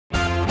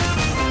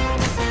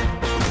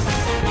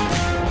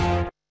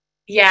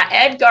Yeah,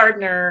 Ed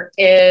Gardner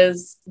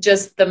is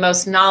just the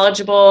most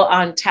knowledgeable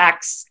on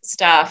tax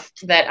stuff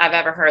that I've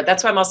ever heard.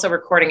 That's why I'm also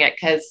recording it,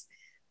 because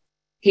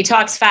he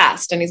talks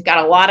fast and he's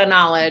got a lot of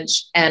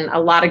knowledge and a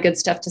lot of good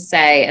stuff to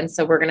say. And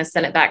so we're going to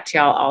send it back to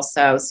y'all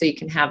also so you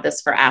can have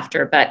this for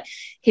after. But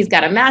he's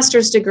got a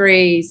master's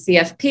degree,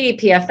 CFP,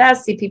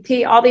 PFS,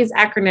 CPP, all these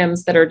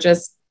acronyms that are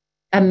just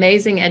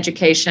amazing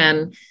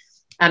education.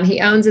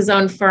 He owns his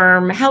own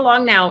firm. How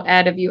long now,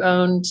 Ed, have you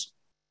owned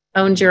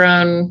your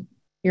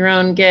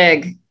own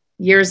gig?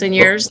 Years and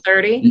years,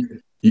 30?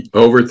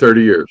 Over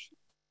 30 years.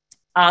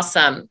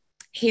 Awesome.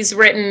 He's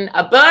written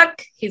a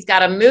book. He's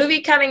got a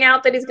movie coming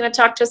out that he's going to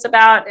talk to us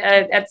about.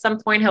 At some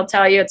point, he'll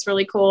tell you. It's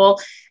really cool.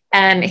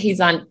 And he's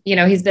been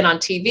on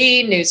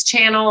TV, news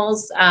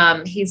channels.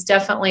 He's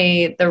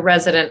definitely the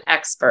resident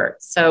expert.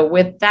 So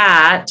with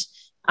that,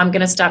 I'm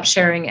going to stop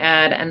sharing,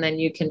 Ed, and then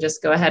you can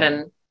just go ahead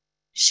and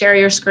share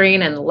your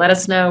screen and let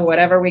us know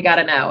whatever we got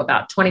to know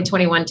about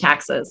 2021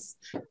 taxes.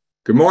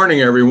 Good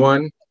morning,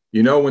 everyone.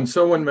 You know, when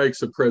someone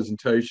makes a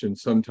presentation,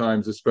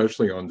 sometimes,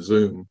 especially on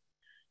Zoom,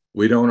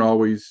 we don't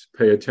always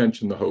pay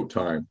attention the whole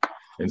time.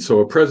 And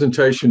so a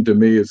presentation to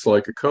me is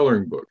like a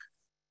coloring book.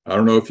 I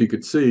don't know if you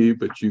could see,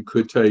 but you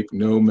could take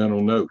no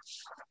mental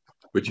notes.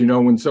 But you know,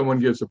 when someone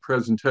gives a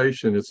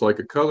presentation, it's like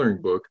a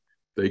coloring book.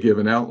 They give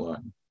an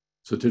outline.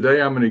 So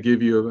today I'm going to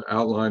give you an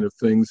outline of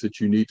things that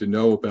you need to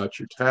know about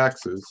your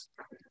taxes.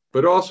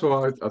 But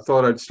also I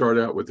thought I'd start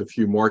out with a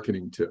few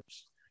marketing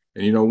tips.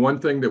 And you know, one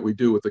thing that we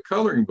do with the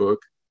coloring book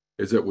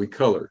is that we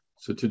color.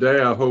 So today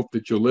I hope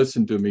that you'll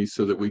listen to me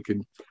so that we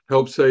can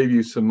help save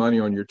you some money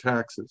on your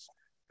taxes.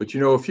 But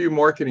you know, a few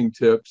marketing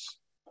tips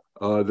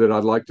that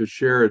I'd like to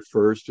share at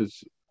first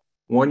is,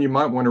 one, you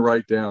might want to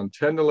write down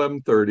 10 to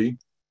 11:30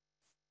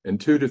 and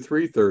 2 to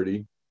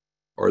 3:30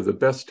 are the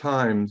best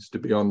times to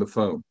be on the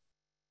phone.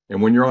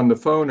 And when you're on the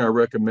phone, I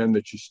recommend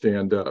that you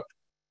stand up.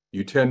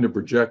 You tend to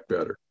project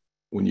better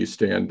when you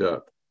stand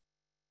up.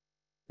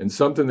 And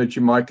something that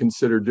you might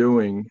consider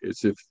doing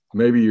is, if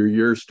maybe your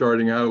year's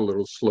starting out a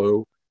little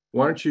slow,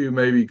 why don't you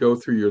maybe go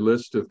through your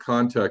list of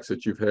contacts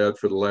that you've had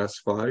for the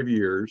last 5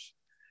 years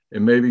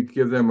and maybe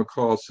give them a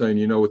call saying,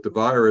 you know, with the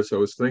virus, I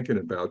was thinking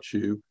about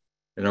you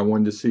and I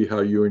wanted to see how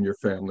you and your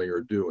family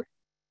are doing.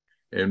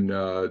 And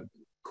of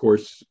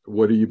course,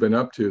 what have you been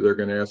up to? They're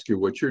going to ask you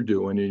what you're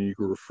doing, and you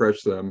can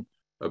refresh them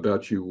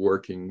about you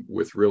working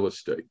with real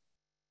estate.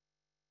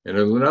 And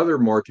another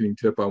marketing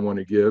tip I want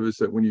to give is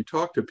that when you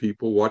talk to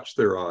people, watch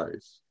their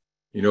eyes.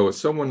 You know, if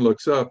someone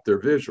looks up, they're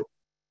visual.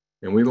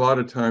 And we a lot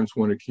of times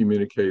want to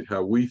communicate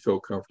how we feel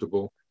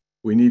comfortable.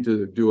 We need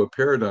to do a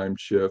paradigm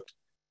shift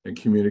and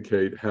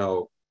communicate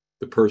how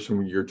the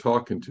person you're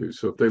talking to.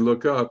 So if they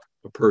look up,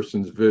 a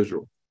person's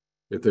visual.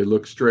 If they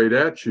look straight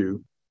at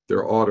you,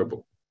 they're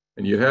audible.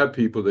 And you have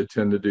people that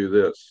tend to do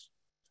this,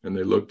 and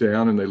they look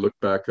down and they look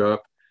back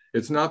up.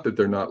 It's not that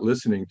they're not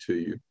listening to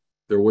you.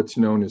 They're what's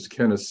known as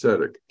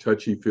kinesthetic,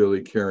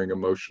 touchy-feely, caring,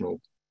 emotional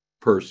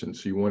person.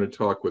 So you want to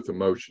talk with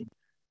emotion.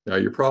 Now,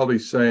 you're probably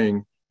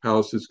saying,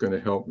 how's this going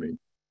to help me?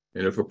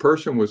 And if a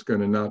person was going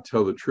to not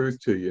tell the truth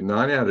to you,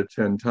 9 out of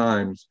 10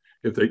 times,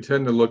 if they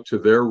tend to look to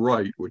their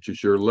right, which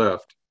is your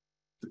left,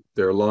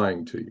 they're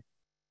lying to you.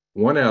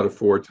 1 out of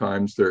 4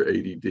 times, they're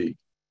ADD.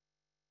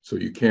 So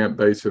you can't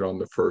base it on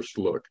the first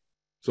look.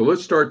 So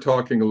let's start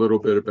talking a little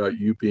bit about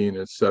you being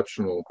an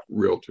exceptional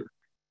realtor.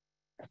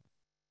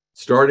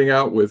 Starting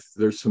out with,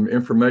 there's some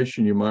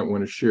information you might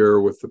want to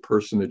share with the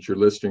person that you're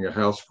listing a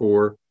house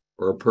for,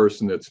 or a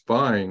person that's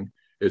buying,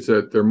 is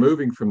that they're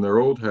moving from their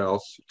old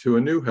house to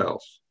a new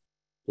house.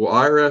 Well,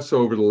 IRS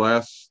over the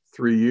last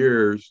 3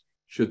 years,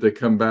 should they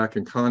come back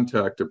and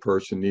contact a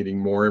person needing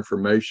more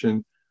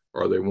information,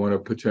 or they want to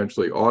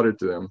potentially audit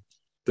them,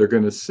 they're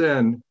going to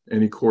send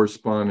any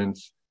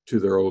correspondence to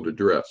their old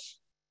address.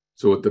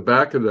 So at the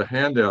back of the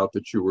handout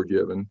that you were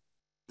given,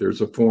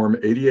 there's a form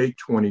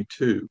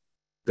 8822.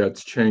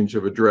 That's change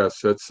of address.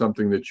 That's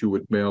something that you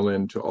would mail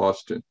in to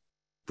Austin.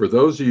 For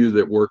those of you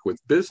that work with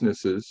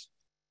businesses,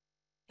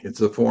 it's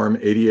a form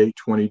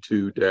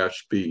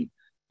 8822-B.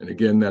 And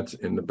again, that's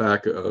in the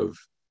back of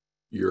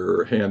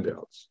your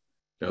handouts.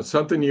 Now,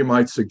 something you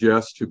might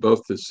suggest to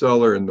both the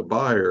seller and the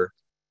buyer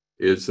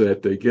is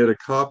that they get a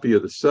copy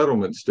of the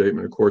settlement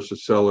statement. Of course, the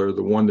seller,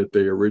 the one that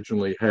they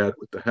originally had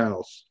with the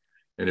house.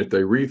 And if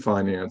they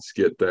refinance,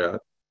 get that.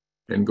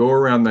 And go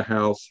around the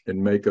house and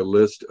make a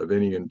list of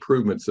any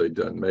improvements they've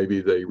done.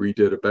 Maybe they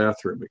redid a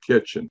bathroom, a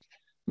kitchen.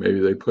 Maybe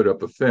they put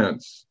up a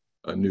fence,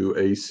 a new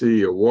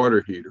AC, a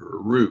water heater,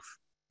 a roof.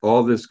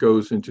 All this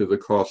goes into the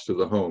cost of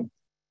the home.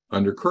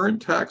 Under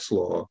current tax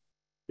law,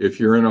 if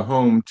you're in a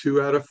home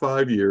 2 out of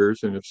 5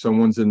 years, and if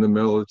someone's in the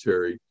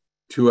military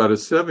 2 out of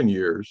 7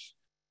 years,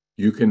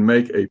 you can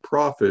make a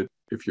profit,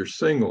 if you're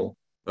single,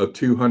 of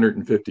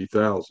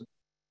 $250,000.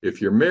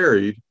 If you're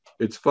married,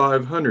 it's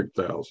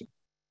 $500,000.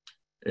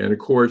 And of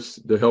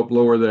course, to help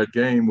lower that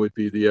game would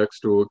be the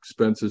extra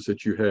expenses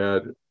that you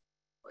had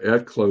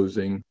at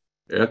closing,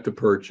 at the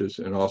purchase,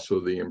 and also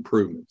the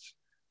improvements.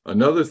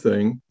 Another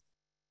thing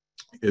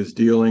is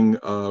dealing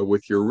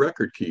with your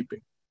record keeping.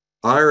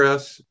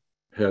 IRS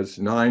has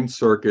 9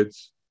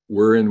 circuits.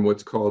 We're in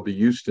what's called the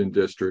Houston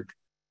district.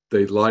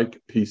 They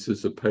like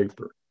pieces of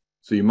paper.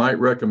 So you might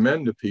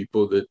recommend to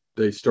people that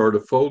they start a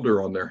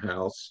folder on their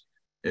house,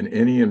 and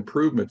any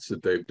improvements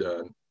that they've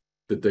done,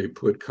 that they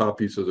put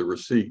copies of the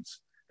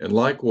receipts. And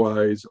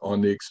likewise,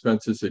 on the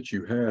expenses that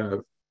you have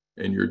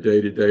in your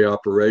day-to-day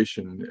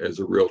operation as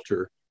a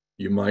realtor,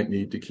 you might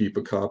need to keep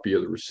a copy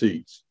of the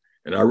receipts.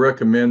 And I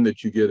recommend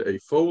that you get a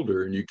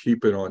folder and you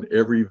keep it on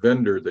every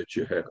vendor that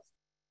you have.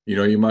 You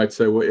know, you might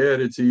say, well,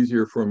 Ed, it's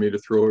easier for me to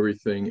throw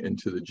everything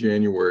into the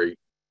January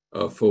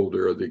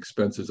folder of the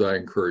expenses I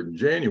incurred in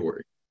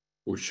January.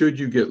 Well, should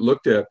you get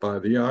looked at by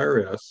the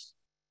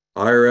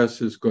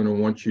IRS is going to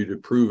want you to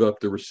prove up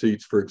the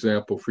receipts, for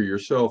example, for your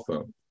cell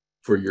phone,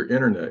 for your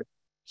internet.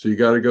 So you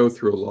got to go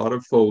through a lot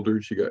of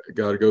folders. You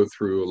got to go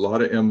through a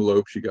lot of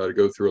envelopes. You got to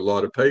go through a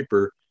lot of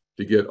paper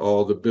to get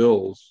all the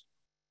bills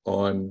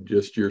on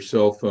just your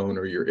cell phone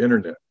or your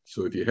internet.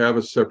 So if you have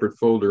a separate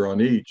folder on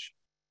each,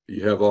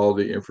 you have all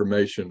the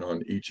information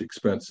on each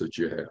expense that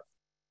you have.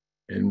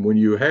 And when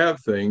you have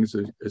things,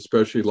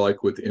 especially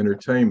like with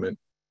entertainment,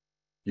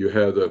 you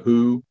have the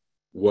who,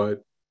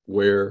 what,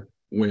 where,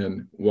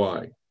 when,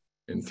 why.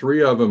 And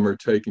 3 of them are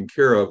taken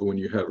care of when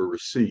you have a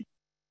receipt.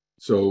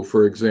 So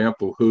for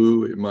example,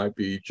 who, it might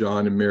be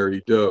John and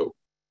Mary Doe.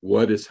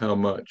 What is how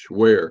much?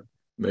 Where?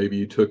 Maybe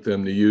you took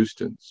them to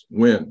Houston's.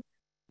 When?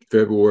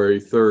 February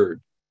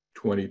 3rd,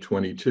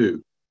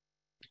 2022.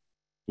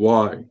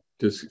 Why?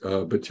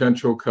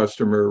 Potential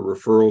customer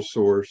referral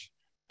source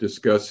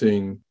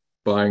discussing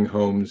buying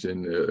homes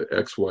in the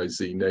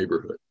XYZ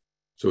neighborhood.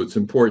 So it's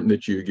important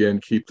that you, again,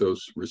 keep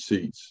those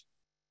receipts.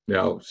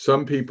 Now,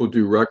 some people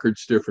do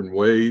records different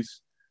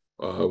ways.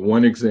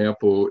 One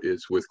example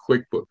is with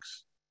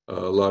QuickBooks. A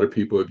lot of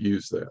people have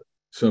used that.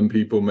 Some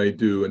people may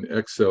do an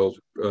Excel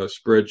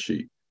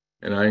spreadsheet.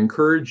 And I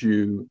encourage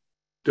you,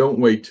 don't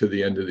wait to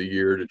the end of the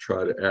year to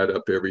try to add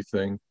up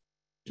everything.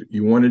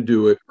 You want to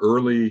do it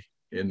early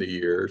in the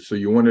year. So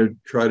you want to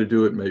try to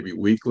do it maybe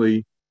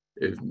weekly,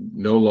 if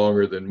no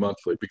longer than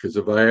monthly. Because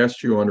if I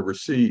asked you on a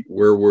receipt,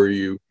 where were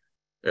you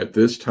at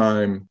this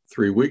time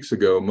 3 weeks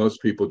ago,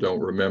 most people don't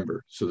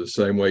remember. So the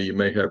same way you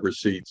may have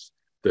receipts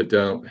that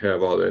don't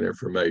have all that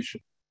information.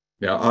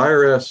 Now,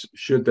 IRS,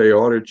 should they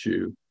audit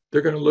you,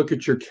 they're going to look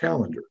at your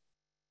calendar.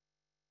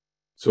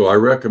 So I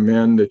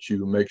recommend that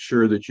you make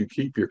sure that you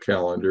keep your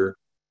calendar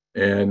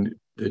and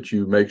that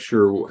you make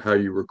sure how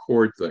you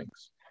record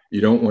things.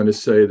 You don't want to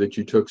say that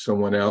you took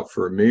someone out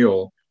for a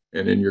meal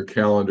and in your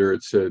calendar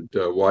it said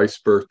wife's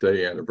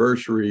birthday,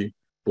 anniversary,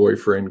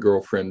 boyfriend,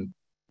 girlfriend,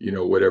 you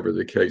know, whatever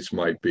the case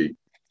might be.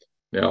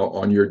 Now,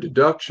 on your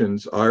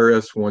deductions,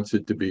 IRS wants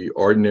it to be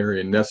ordinary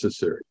and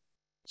necessary.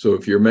 So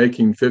if you're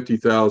making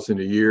 $50,000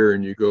 a year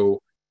and you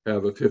go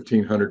have a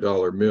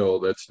 $1,500 meal,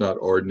 that's not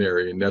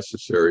ordinary and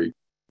necessary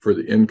for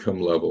the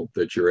income level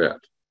that you're at.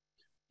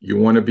 You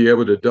want to be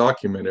able to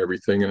document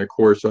everything. And of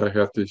course, I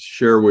have to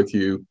share with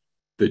you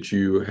that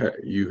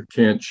you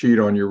can't cheat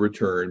on your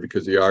return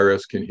because the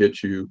IRS can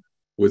hit you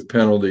with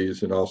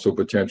penalties and also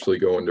potentially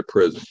go into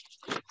prison.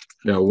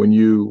 Now, when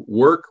you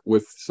work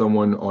with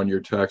someone on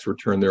your tax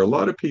return, there are a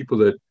lot of people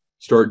that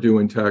start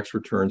doing tax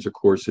returns, of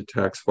course, at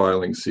tax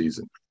filing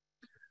season.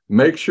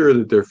 Make sure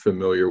that they're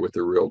familiar with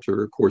the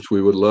realtor. Of course,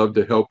 we would love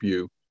to help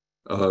you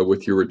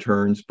with your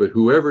returns, but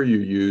whoever you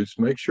use,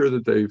 make sure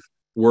that they've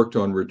worked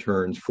on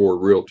returns for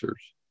realtors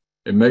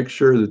and make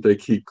sure that they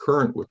keep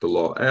current with the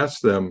law. Ask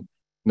them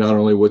not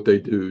only what they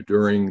do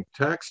during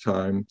tax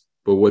time,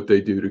 but what they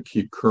do to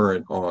keep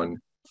current on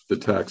the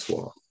tax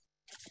law.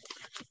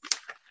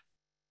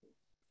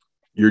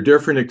 Your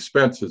different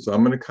expenses,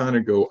 I'm going to kind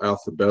of go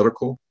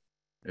alphabetical,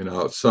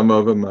 and some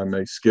of them I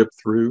may skip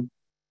through,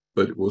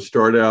 but we'll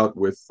start out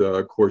with,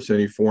 of course,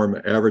 any form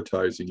of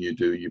advertising you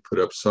do. You put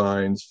up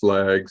signs,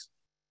 flags,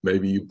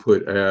 maybe you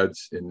put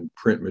ads in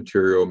print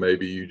material,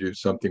 maybe you do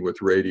something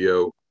with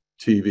radio,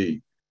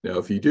 TV. Now,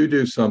 if you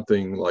do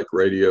something like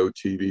radio,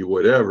 TV,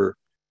 whatever,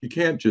 you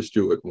can't just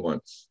do it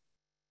once.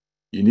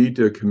 You need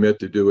to commit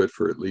to do it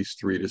for at least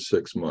 3 to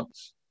 6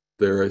 months.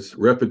 There is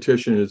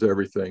repetition is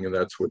everything, and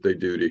that's what they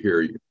do to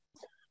hear you.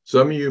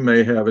 Some of you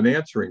may have an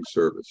answering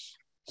service.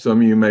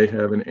 Some of you may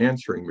have an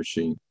answering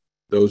machine.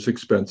 Those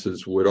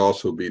expenses would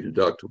also be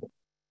deductible.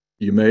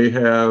 You may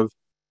have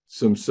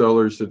some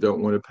sellers that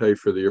don't want to pay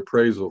for the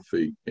appraisal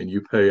fee, and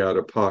you pay out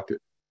of pocket.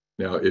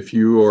 Now, if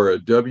you are a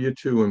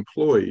W-2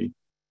 employee,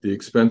 the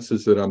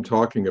expenses that I'm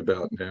talking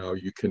about now,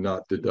 you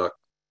cannot deduct.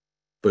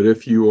 But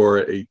if you are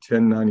a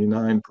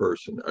 1099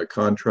 person, a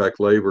contract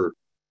labor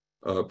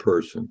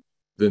person,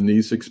 then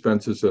these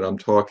expenses that I'm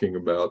talking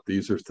about,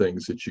 these are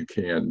things that you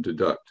can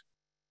deduct.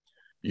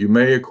 You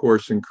may, of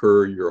course,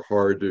 incur your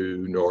HAR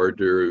due, NAR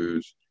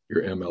dues,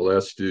 your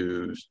MLS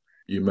dues.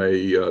 You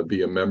may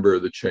be a member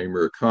of the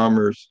Chamber of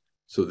Commerce.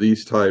 So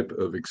these type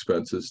of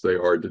expenses, they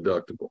are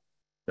deductible.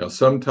 Now,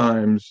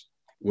 sometimes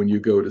when you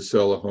go to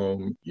sell a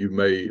home, you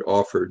may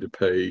offer to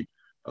pay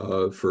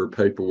for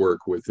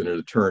paperwork with an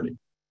attorney,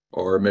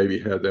 or maybe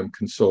have them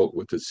consult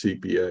with the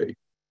CPA.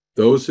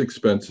 Those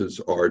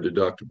expenses are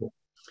deductible.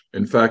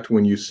 In fact,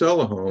 when you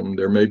sell a home,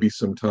 there may be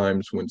some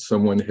times when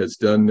someone has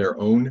done their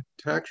own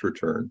tax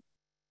return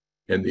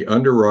and the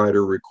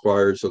underwriter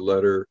requires a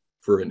letter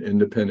for an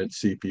independent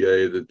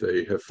CPA that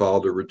they have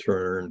filed a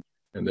return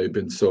and they've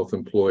been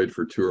self-employed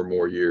for 2 or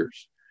more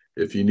years.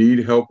 If you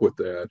need help with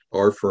that,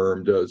 our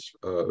firm does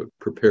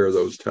prepare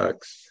those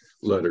tax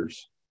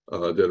letters,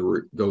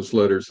 those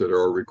letters that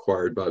are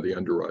required by the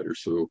underwriter.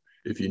 So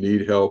if you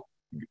need help,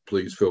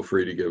 please feel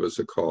free to give us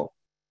a call.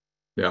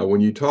 Now,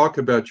 when you talk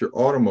about your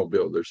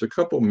automobile, there's a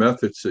couple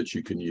methods that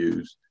you can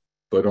use,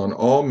 but on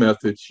all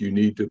methods, you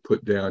need to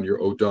put down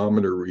your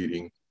odometer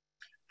reading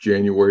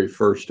January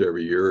 1st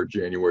every year or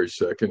January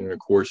 2nd, and of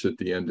course at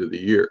the end of the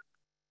year.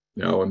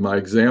 Now, in my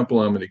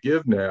example I'm going to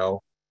give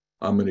now,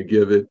 I'm going to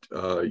give it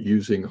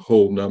using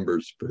whole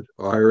numbers, but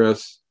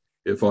IRS,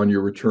 if on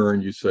your return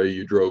you say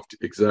you drove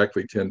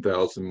exactly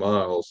 10,000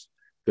 miles,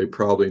 they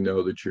probably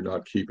know that you're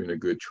not keeping a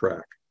good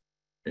track.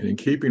 And in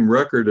keeping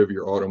record of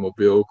your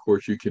automobile, of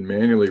course, you can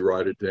manually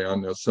write it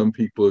down. Now, some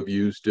people have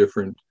used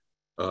different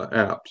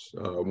apps.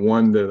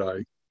 One that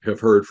I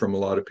have heard from a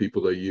lot of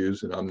people they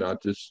use, and I'm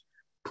not just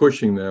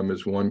pushing them,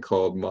 is one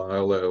called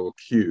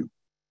MileLQ.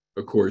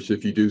 Of course,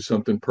 if you do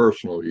something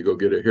personal, you go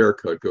get a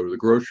haircut, go to the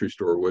grocery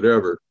store,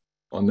 whatever,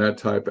 on that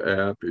type of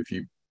app, if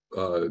you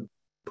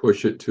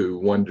push it to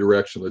one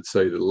direction, let's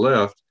say to the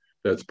left,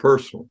 that's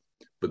personal.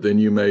 But then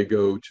you may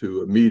go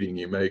to a meeting,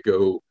 you may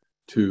go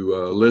to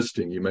a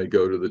listing, you may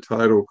go to the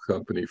title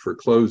company for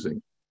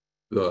closing.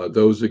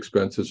 Those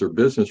expenses are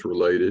business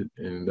related,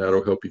 and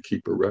that'll help you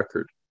keep a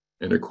record.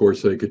 And of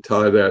course, they could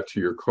tie that to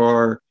your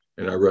car.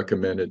 And I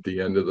recommend at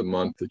the end of the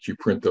month that you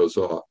print those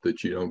off,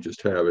 that you don't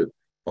just have it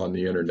on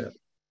the internet.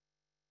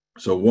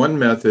 So one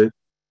method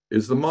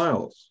is the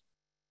miles.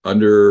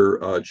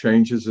 Under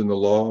changes in the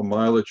law,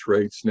 mileage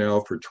rates now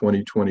for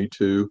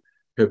 2022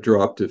 have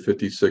dropped to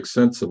 56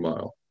 cents a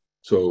mile.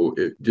 So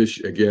it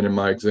just, again, in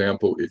my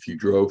example, if you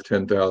drove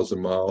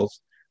 10,000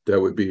 miles, that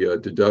would be a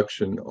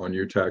deduction on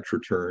your tax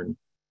return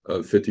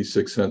of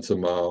 56 cents a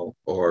mile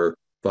or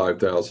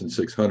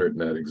 5,600 in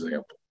that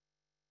example.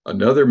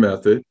 Another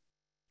method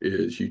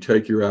is you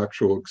take your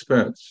actual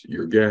expense,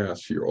 your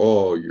gas, your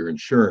oil, your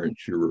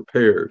insurance, your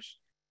repairs,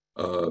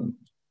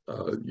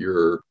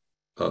 your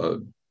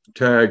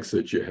tags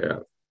that you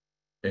have.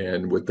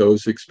 And with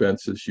those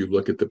expenses, you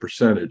look at the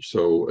percentage.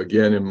 So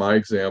again, in my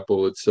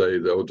example, let's say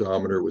the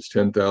odometer was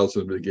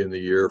 10,000 at the beginning of the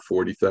year,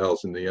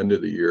 40,000 at the end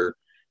of the year.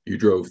 You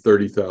drove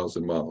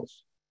 30,000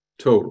 miles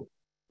total,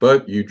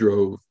 but you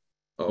drove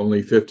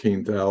only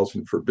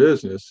 15,000 for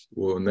business.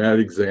 Well, in that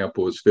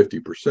example is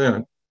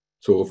 50%.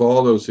 So if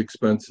all those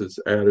expenses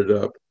added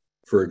up,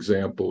 for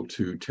example,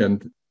 to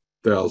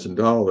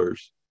 $10,000,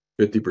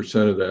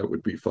 50% of that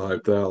would be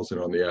 5,000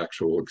 on the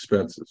actual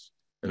expenses.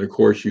 And of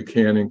course, you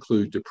can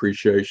include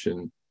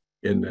depreciation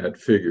in that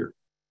figure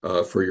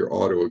for your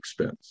auto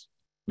expense.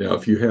 Now,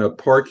 if you have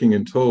parking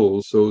and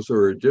tolls, those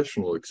are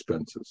additional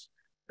expenses.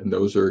 And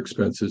those are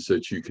expenses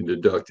that you can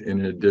deduct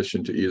in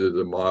addition to either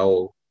the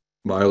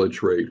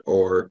mileage rate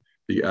or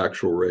the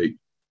actual rate.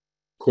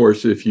 Of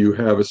course, if you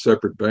have a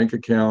separate bank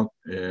account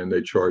and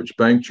they charge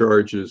bank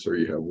charges or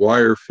you have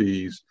wire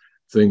fees,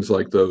 things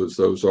like those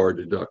are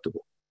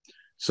deductible.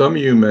 Some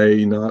of you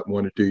may not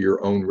want to do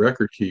your own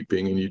record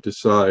keeping and you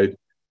decide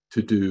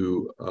to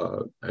do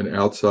an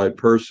outside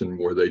person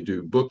where they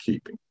do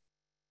bookkeeping.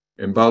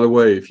 And by the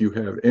way, if you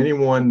have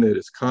anyone that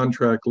is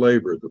contract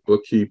labor, the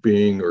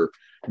bookkeeping, or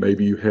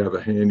maybe you have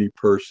a handy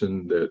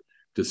person that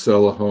to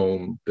sell a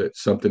home that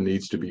something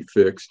needs to be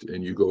fixed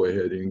and you go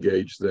ahead and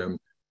engage them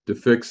to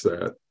fix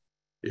that.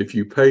 If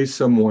you pay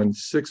someone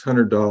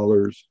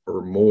 $600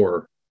 or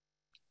more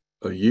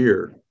a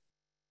year,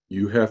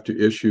 you have to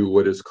issue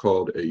what is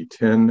called a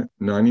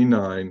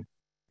 1099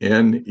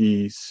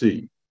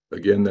 NEC.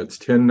 Again, that's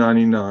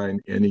 1099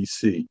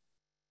 NEC.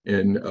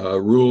 And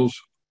rules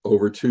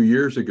over 2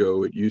 years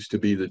ago, it used to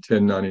be the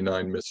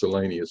 1099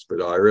 miscellaneous, but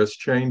IRS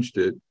changed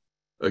it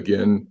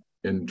again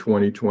in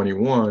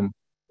 2021.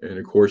 And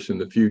of course, in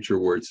the future,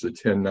 where it's the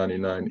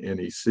 1099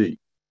 NEC.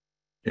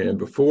 And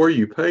before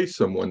you pay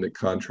someone that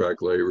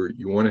contract labor,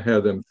 you want to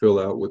have them fill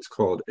out what's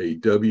called a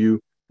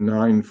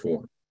W-9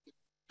 form.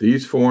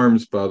 These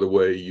forms, by the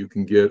way, you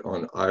can get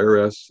on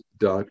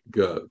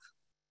irs.gov.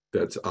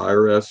 That's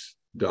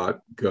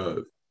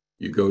irs.gov.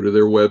 You go to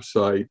their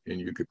website and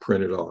you could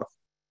print it off.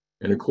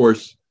 And of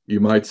course, you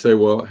might say,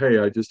 well, hey,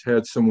 I just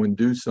had someone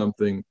do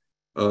something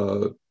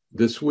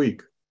this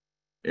week,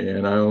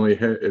 and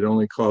it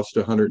only cost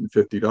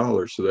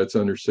 $150, so that's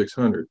under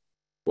 $600.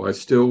 Well, I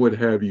still would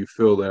have you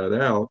fill that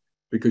out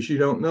because you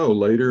don't know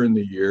later in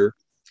the year,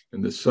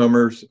 in the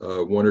summers,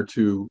 1 or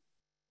 2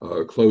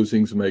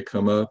 closings may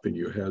come up and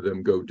you have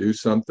them go do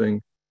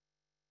something.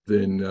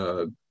 Then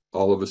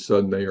all of a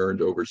sudden they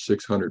earned over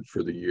 $600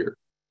 for the year.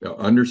 Now,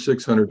 under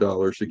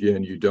 $600,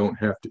 again, you don't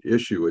have to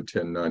issue a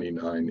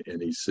 1099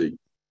 NEC.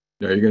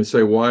 Now, you're going to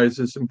say, why is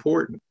this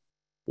important?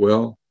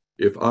 Well,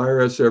 if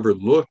IRS ever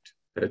looked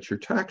at your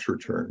tax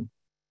return,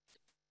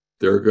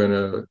 they're going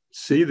to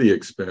see the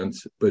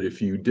expense, but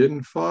if you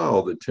didn't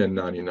file the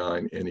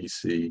 1099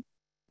 NEC,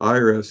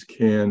 IRS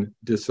can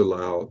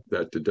disallow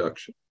that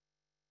deduction.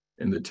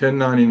 And the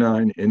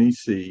 1099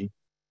 NEC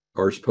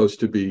are supposed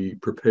to be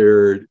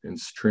prepared and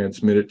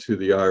transmitted to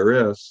the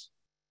IRS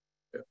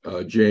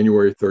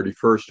January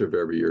 31st of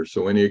every year.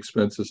 So any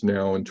expenses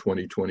now in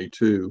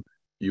 2022,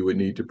 you would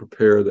need to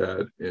prepare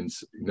that and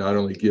not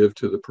only give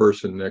to the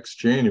person next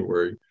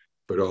January,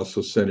 but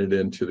also send it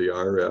in to the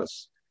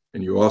IRS.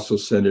 And you also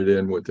send it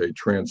in with a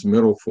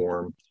transmittal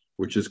form,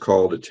 which is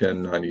called a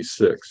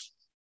 1096.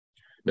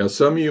 Now,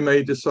 some of you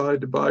may decide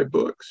to buy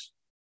books,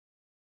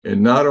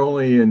 and not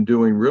only in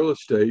doing real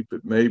estate,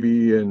 but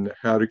maybe in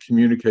how to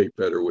communicate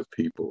better with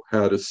people,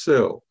 how to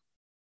sell.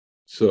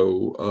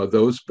 So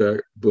those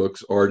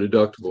books are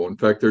deductible. In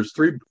fact, there's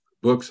 3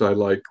 books I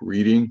like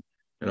reading,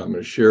 and I'm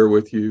going to share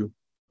with you.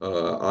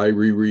 I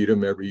reread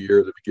them every year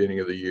at the beginning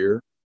of the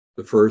year.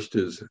 The first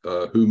is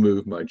Who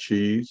Moved My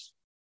Cheese?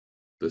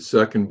 The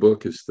second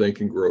book is Think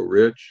and Grow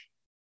Rich.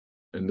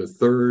 And the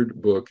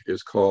third book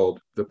is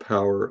called The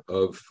Power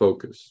of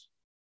Focus.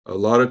 A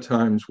lot of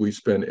times we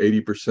spend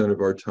 80% of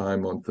our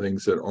time on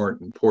things that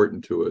aren't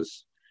important to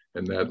us.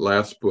 And that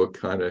last book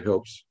kind of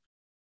helps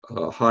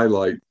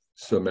highlight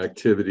some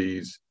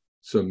activities,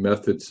 some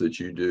methods that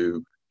you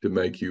do to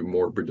make you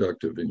more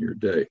productive in your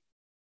day.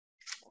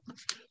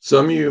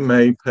 Some of you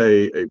may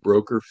pay a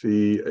broker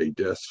fee, a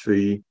desk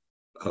fee.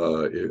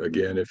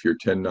 Again, if you're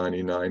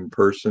 1099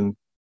 person,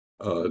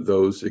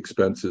 those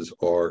expenses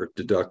are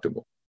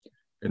deductible.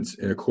 And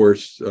of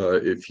course,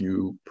 if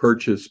you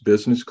purchase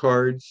business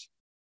cards,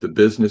 the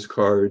business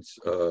cards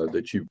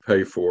that you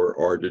pay for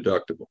are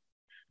deductible.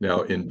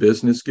 Now, in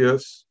business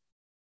gifts,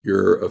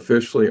 you're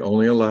officially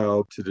only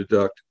allowed to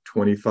deduct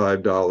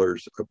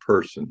 $25 a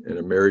person. In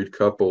a married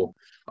couple,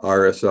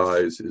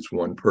 RSIs is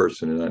one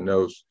person. And I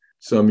know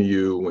some of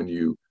you, when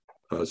you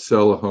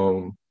sell a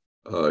home,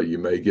 you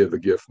may give a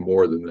gift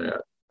more than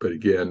that. But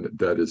again,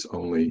 that is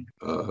only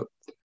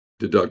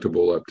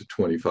deductible up to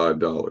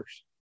 $25.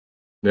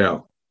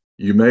 Now,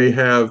 you may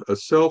have a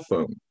cell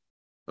phone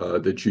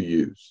that you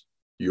use.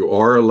 You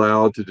are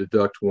allowed to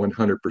deduct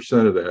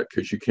 100% of that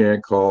because you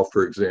can't call,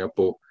 for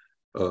example,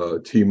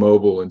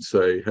 T-Mobile and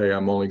say, hey,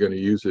 I'm only going to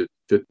use it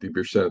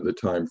 50% of the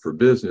time for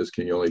business.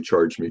 Can you only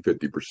charge me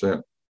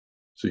 50%?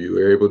 So you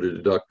are able to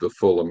deduct the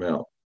full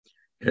amount.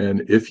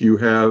 And if you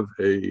have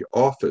a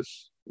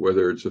office,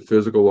 whether it's a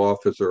physical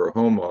office or a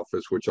home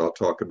office, which I'll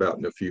talk about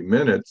in a few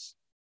minutes,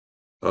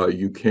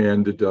 you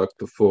can deduct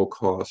the full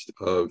cost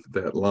of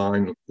that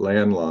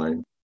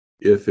landline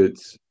if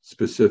it's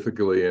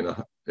specifically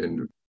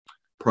in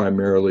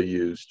primarily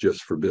used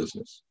just for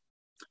business.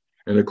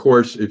 And of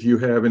course, if you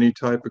have any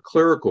type of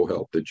clerical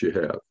help that you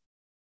have.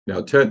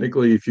 Now,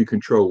 technically, if you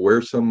control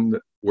where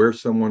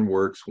someone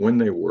works, when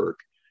they work,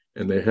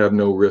 and they have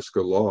no risk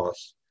of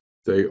loss,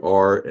 they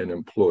are an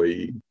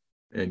employee,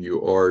 and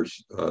you are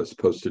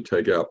supposed to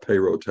take out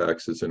payroll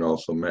taxes and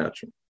also match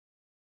them.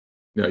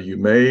 Now, you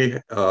may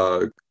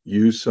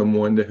use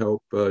someone to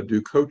help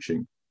do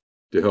coaching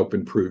to help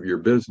improve your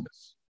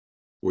business,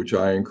 which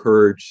I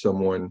encourage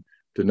someone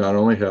to not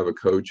only have a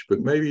coach,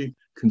 but maybe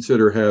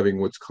consider having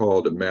what's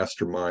called a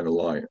mastermind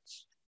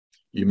alliance.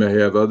 You may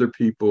have other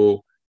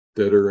people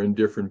that are in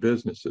different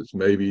businesses.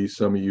 Maybe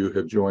some of you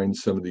have joined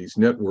some of these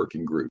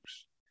networking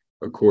groups.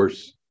 Of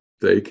course,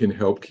 they can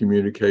help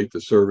communicate the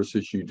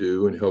services you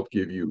do and help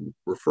give you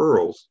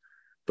referrals.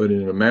 But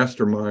in a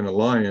mastermind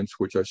alliance,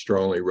 which I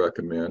strongly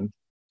recommend,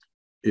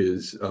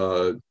 is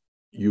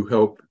you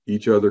help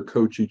each other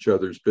coach each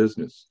other's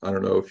business. I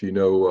don't know if you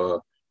know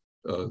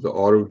the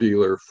auto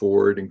dealer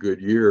Ford and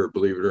Goodyear,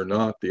 believe it or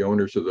not, the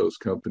owners of those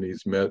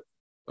companies met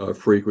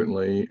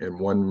frequently. In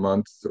 1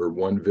 month or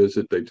one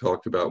visit, they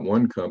talked about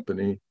one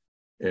company,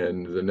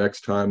 and the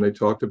next time they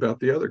talked about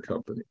the other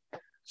company.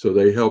 So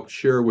they helped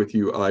share with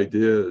you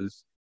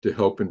ideas to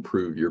help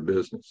improve your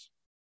business.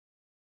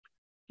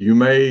 You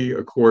may,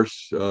 of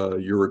course,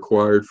 you're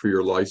required for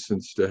your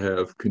license to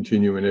have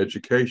continuing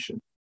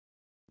education.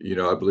 You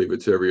know, I believe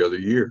it's every other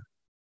year.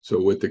 So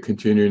with the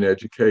continuing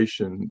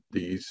education,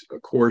 these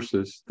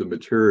courses, the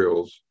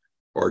materials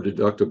are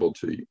deductible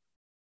to you.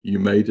 You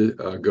may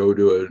go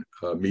to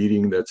a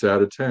meeting that's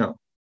out of town.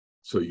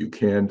 So you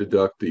can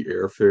deduct the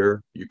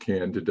airfare, you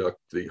can deduct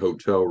the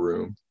hotel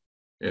room,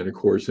 and of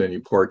course, any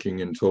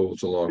parking and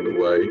tolls along the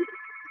way.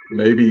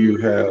 Maybe you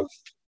have,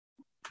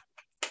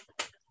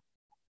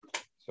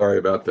 sorry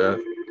about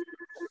that.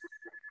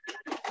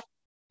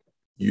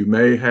 You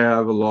may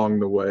have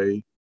along the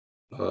way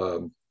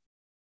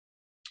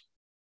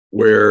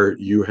where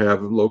you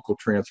have local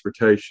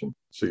transportation.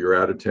 So you're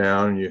out of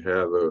town, you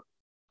have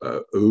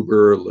a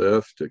Uber, a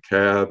Lyft, a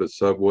cab, a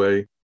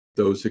subway.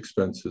 Those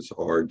expenses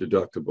are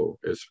deductible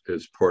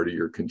as part of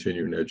your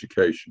continuing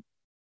education.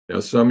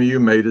 Now, some of you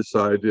may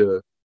decide to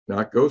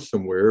not go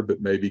somewhere,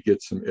 but maybe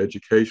get some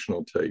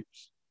educational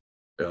tapes.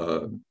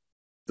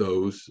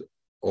 Those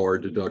are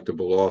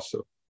deductible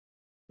also.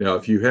 Now,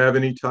 if you have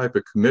any type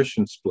of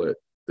commission split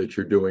that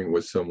you're doing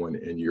with someone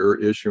and you're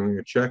issuing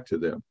a check to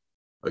them,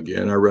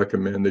 again, I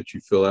recommend that you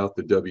fill out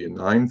the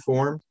W-9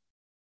 form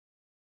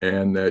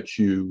and that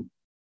you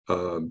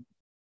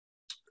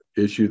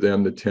issue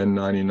them the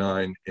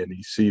 1099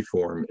 NEC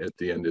form at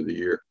the end of the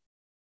year.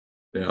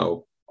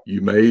 Now,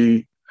 you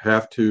may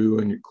have to,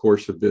 in your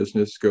course of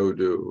business, go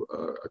to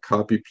a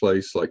copy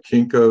place like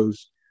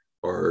Kinko's,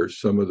 or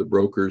some of the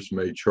brokers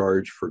may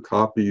charge for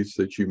copies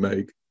that you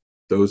make.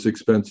 Those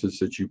expenses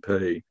that you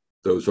pay,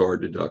 those are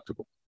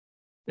deductible.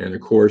 And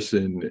of course,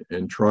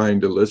 in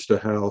trying to list a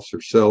house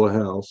or sell a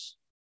house,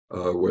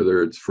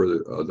 whether it's for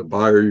the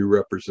buyer you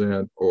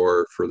represent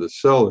or for the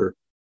seller,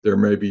 there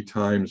may be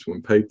times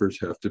when papers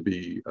have to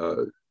be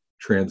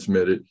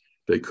transmitted.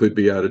 They could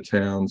be out of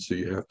town, so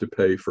you have to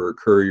pay for a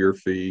courier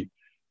fee.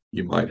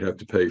 You might have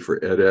to pay for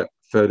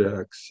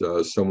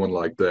FedEx, someone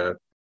like that.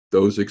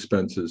 Those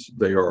expenses,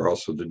 they are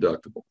also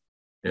deductible.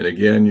 And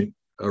again,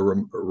 a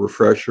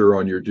refresher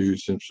on your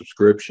dues and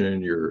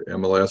subscription, your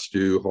MLS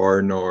due,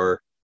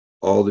 R&R,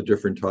 all the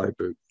different type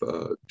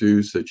of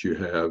dues that you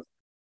have,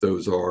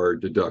 those are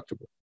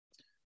deductible.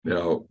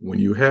 Now, when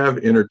you have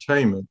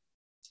entertainment,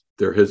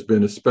 there has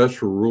been a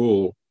special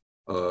rule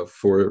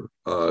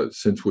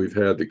since we've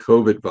had the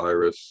COVID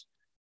virus,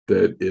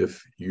 that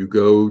if you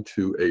go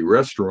to a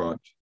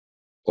restaurant,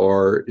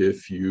 or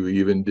if you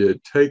even did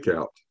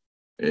takeout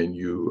and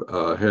you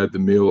had the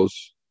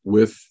meals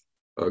with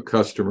a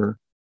customer,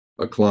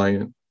 a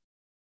client,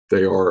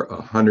 they are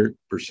 100%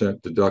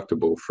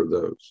 deductible for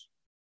those.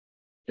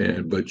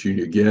 But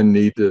you again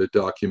need to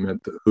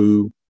document the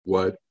who,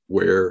 what,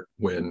 where,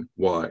 when,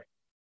 why.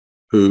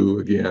 Who,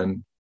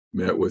 again,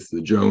 met with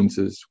the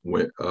Joneses,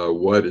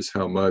 what is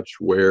how much,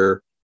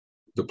 where,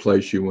 the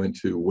place you went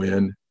to,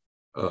 when,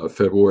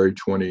 February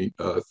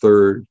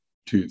 23rd,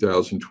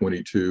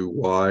 2022,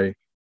 why,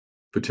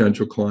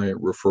 potential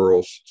client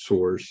referral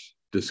source,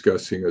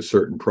 discussing a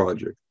certain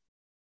project.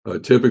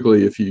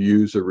 Typically, if you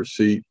use a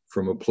receipt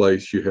from a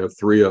place, you have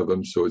 3 of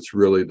them, so it's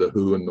really the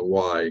who and the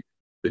why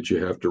that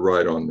you have to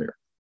write on there.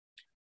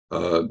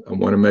 I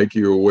want to make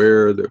you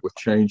aware that with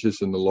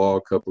changes in the law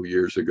a couple of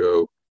years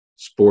ago,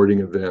 sporting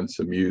events,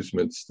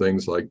 amusements,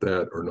 things like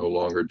that are no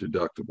longer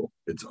deductible.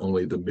 It's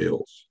only the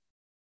meals.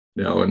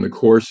 Now, in the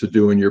course of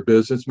doing your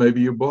business,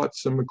 maybe you bought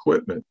some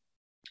equipment,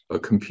 a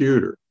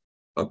computer,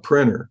 a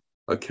printer,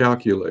 a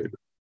calculator,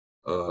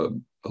 a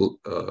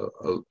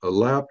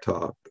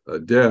laptop, a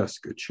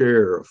desk, a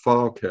chair, a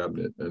file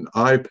cabinet, an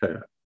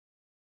iPad.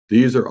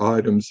 These are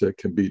items that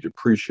can be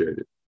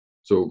depreciated.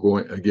 So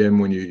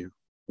when you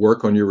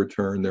work on your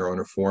return, they're on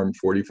a form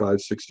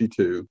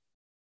 4562.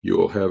 You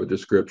will have a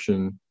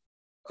description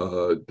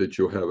that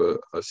you'll have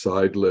a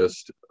side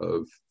list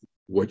of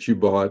what you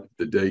bought,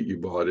 the date you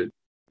bought it,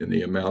 and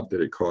the amount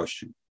that it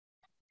cost you.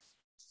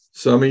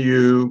 Some of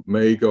you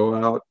may go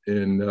out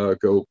and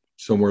go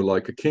somewhere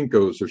like a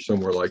Kinko's or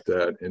somewhere like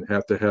that and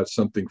have to have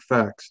something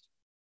faxed.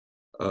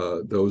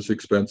 Those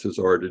expenses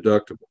are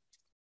deductible.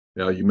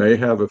 Now, you may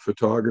have a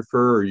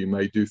photographer, or you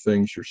may do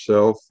things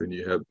yourself, and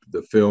you have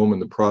the film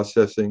and the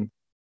processing.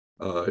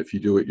 If you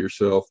do it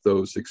yourself,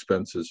 those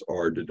expenses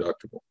are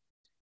deductible.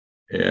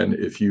 And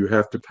if you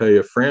have to pay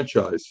a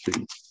franchise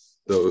fee,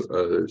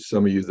 though,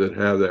 some of you that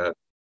have that,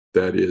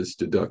 that is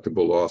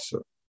deductible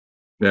also.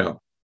 Now,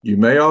 you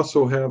may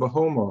also have a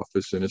home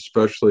office, and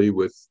especially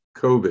with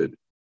COVID,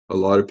 a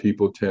lot of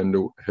people tend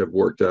to have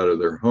worked out of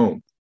their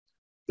home.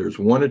 There's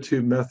 1 or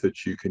 2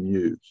 methods you can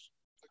use.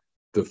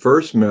 The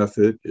first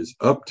method is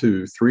up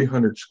to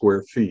 300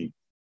 square feet.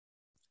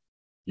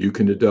 You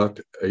can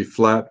deduct a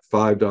flat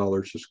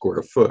 $5 a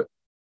square foot.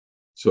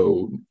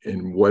 So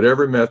in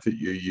whatever method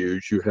you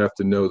use, you have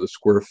to know the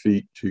square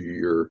feet to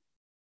your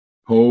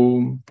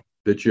home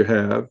that you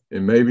have.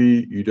 And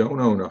maybe you don't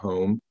own a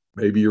home,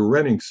 maybe you're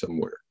renting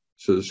somewhere.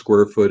 So the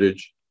square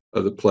footage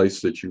of the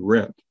place that you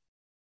rent,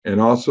 and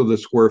also the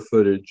square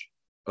footage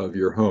of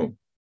your home.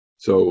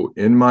 So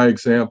in my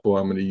example,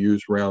 I'm going to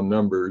use round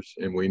numbers,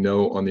 and we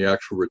know on the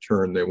actual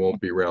return they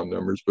won't be round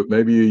numbers, but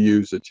maybe you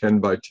use a 10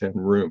 by 10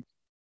 room.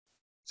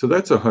 So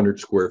that's 100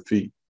 square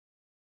feet,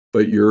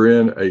 but you're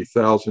in a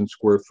 1,000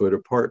 square foot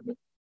apartment,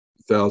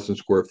 1,000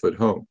 square foot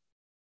home.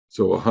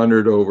 So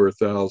 100 over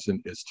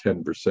 1,000 is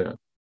 10%.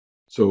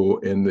 So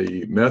in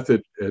the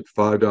method at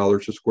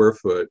 $5 a square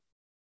foot,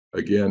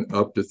 again,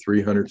 up to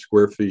 300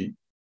 square feet,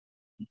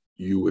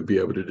 you would be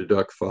able to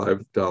deduct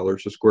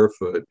 $5 a square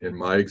foot. In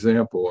my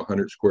example,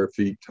 100 square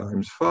feet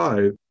times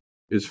 5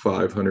 is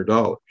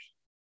 $500.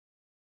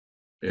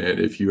 And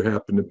if you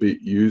happen to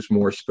use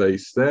more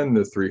space than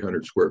the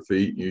 300 square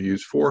feet, you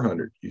use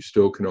 400, you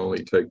still can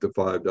only take the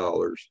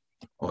 $5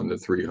 on the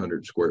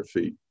 300 square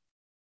feet.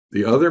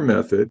 The other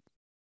method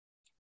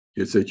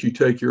is that you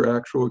take your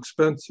actual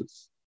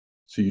expenses.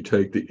 So you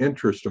take the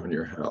interest on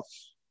your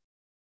house,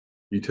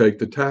 you take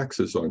the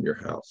taxes on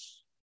your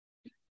house,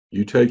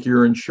 you take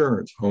your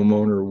insurance,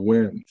 homeowner,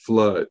 wind,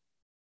 flood.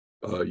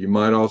 You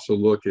might also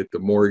look at the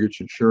mortgage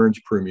insurance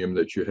premium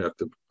that you have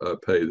to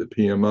pay, the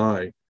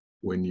PMI,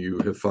 when you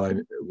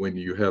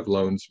have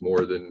loans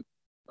more than,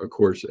 of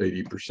course,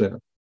 80%.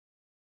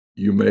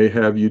 You may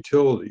have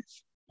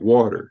utilities,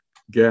 water,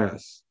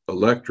 gas,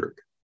 electric.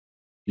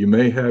 You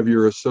may have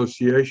your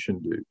association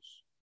dues.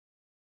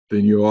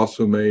 Then you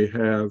also may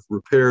have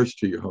repairs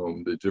to your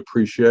home, the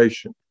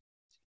depreciation.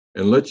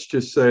 And let's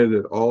just say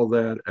that all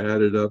that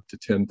added up to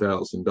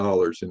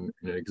 $10,000 in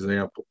an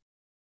example.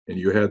 And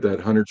you had that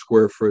 100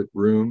 square foot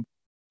room,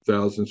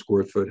 1,000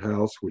 square foot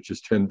house, which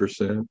is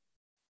 10%.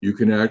 You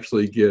can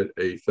actually get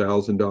a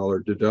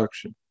 $1,000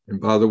 deduction. And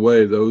by the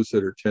way, those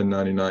that are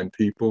 1099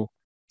 people,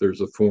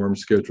 there's a form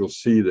Schedule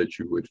C that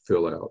you would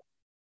fill out.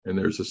 And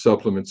there's a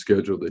supplement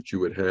schedule that you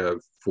would have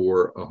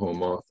for a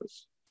home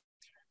office.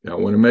 Now, I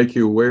want to make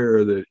you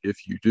aware that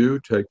if you do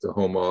take the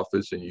home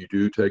office and you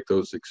do take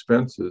those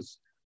expenses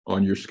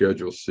on your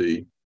Schedule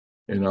C,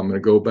 and I'm going to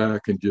go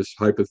back and just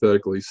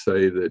hypothetically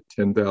say that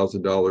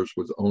 $10,000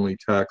 was only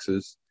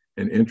taxes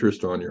and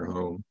interest on your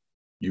home,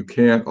 you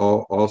can't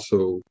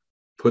also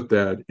put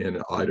that in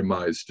an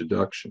itemized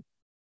deduction.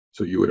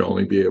 So you would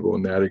only be able,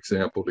 in that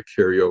example, to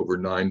carry over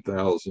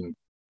 $9,000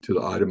 to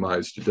the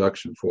itemized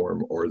deduction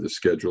form or the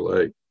Schedule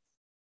A.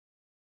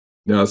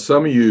 Now,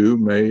 some of you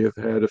may have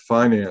had a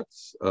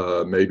finance.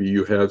 Maybe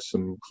you have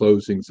some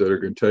closings that are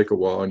going to take a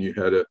while and you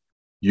had to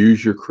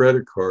use your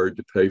credit card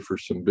to pay for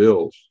some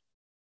bills.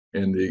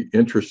 And the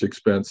interest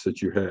expense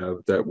that you have,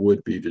 that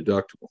would be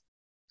deductible.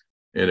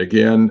 And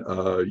again,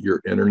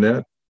 your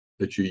internet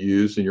that you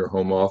use in your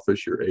home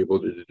office, you're able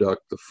to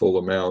deduct the full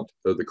amount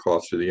of the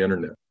cost of the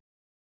internet.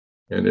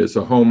 And as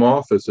a home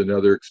office,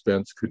 another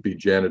expense could be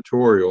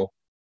janitorial,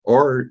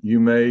 or you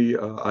may,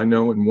 I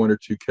know in one or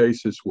two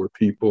cases where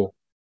people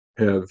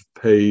have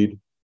paid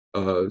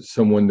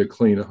someone to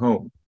clean a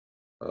home.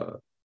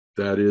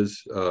 That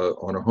is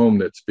on a home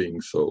that's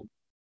being sold.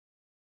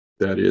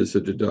 That is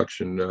a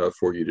deduction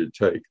for you to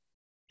take.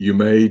 You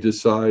may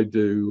decide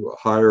to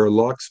hire a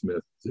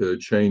locksmith to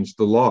change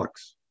the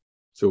locks.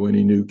 So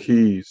any new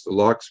keys, the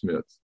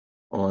locksmith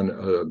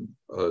on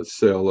a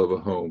sale of a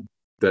home,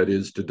 that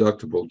is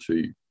deductible to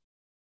you.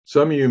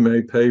 Some of you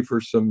may pay for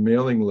some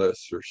mailing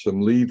lists or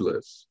some lead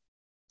lists.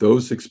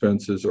 Those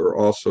expenses are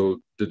also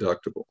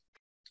deductible.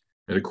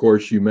 And of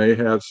course, you may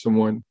have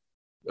someone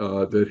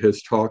that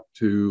has talked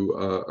to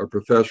a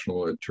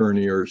professional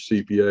attorney or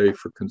CPA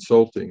for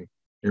consulting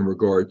in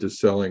regard to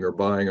selling or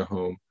buying a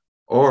home,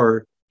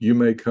 or you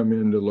may come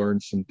in to learn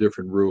some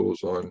different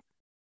rules on,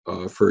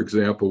 for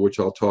example, which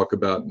I'll talk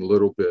about in a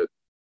little bit,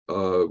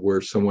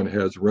 where someone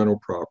has rental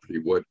property,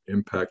 what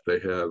impact they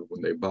have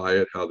when they buy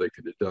it, how they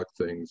can deduct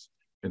things,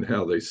 and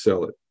how they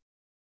sell it.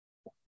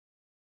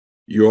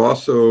 You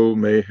also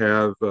may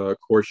have, of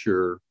course,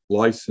 your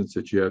license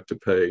that you have to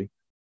pay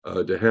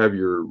to have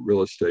your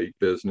real estate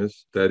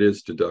business. That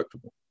is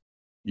deductible.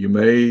 You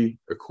may,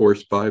 of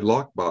course, buy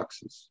lock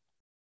boxes.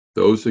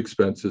 Those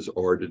expenses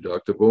are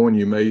deductible, and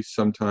you may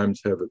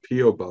sometimes have a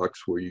P.O.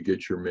 box where you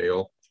get your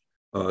mail.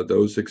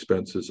 Those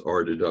expenses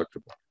are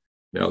deductible.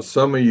 Now,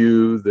 some of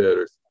you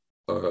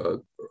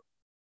that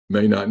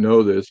may not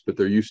know this, but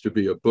there used to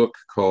be a book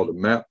called a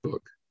map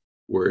book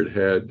where it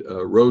had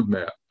a road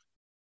map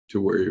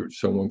to where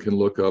someone can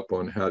look up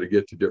on how to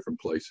get to different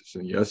places.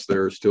 And yes,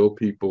 there are still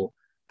people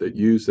that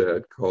use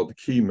that, called the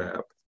key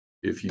map.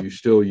 If you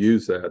still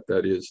use that,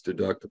 that is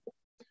deductible.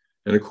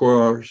 And of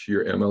course,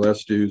 your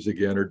MLS dues,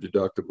 again, are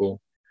deductible.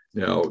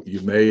 Now,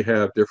 you may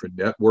have different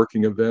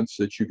networking events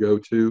that you go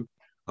to.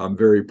 I'm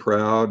very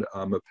proud.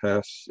 I'm a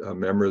past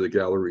member of the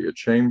Galleria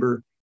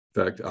Chamber.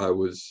 In fact, I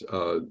was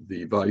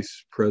the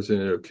vice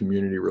president of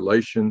community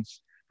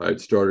relations. I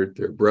had started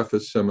their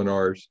breakfast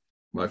seminars.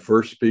 My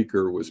first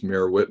speaker was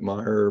Mayor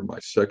Whitmire. My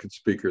second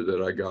speaker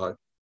that I got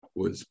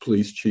was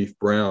Police Chief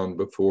Brown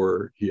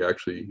before he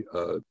actually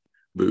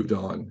moved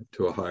on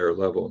to a higher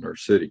level in our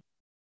city.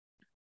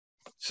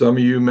 Some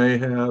of you may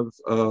have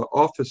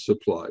office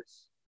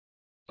supplies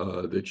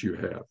that you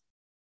have.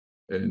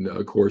 And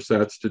of course,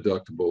 that's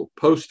deductible.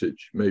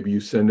 Postage, maybe you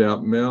send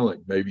out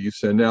mailing, maybe you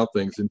send out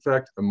things. In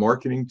fact, a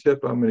marketing tip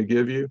I'm going to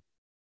give you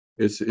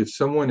is if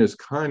someone is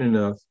kind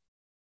enough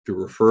to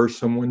refer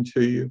someone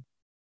to you,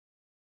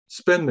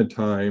 spend the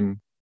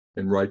time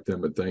and write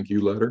them a thank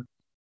you letter.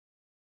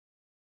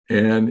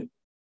 And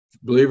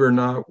believe it or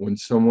not, when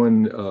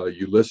someone,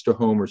 you list a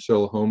home or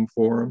sell a home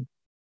for them,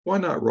 why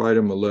not write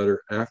them a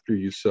letter after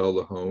you sell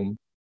the home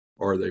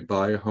or they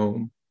buy a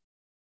home,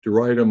 to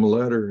write them a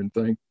letter and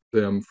thank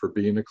them for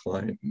being a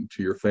client, and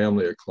to your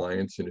family of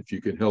clients, and if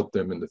you can help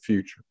them in the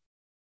future.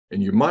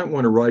 And you might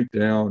want to write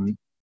down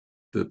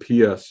the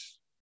PS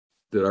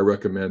that I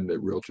recommend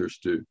that realtors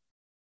do.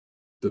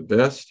 The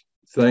best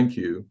thank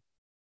you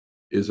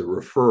is a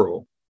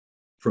referral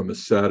from a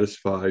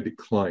satisfied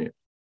client.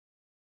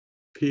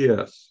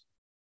 PS,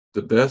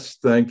 the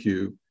best thank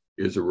you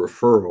is a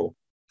referral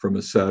from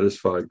a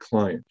satisfied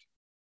client.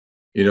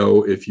 You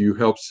know, if you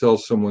help sell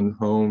someone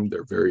home,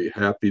 they're very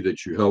happy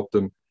that you helped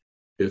them.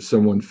 If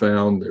someone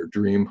found their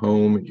dream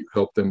home and you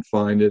help them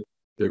find it,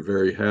 they're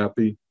very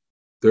happy.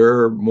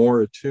 They're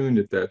more attuned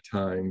at that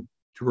time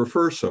to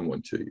refer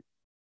someone to you.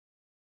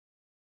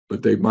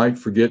 But they might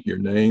forget your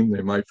name.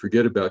 They might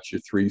forget about you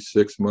 3,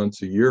 6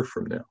 months, a year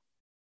from now.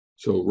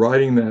 So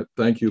writing that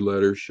thank you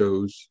letter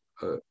shows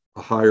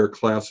a higher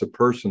class of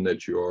person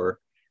that you are.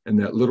 And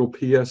that little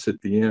PS at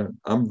the end,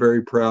 I'm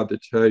very proud to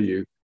tell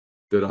you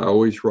that I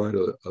always write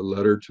a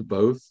letter to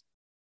both.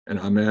 And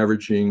I'm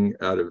averaging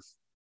out of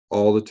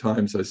all the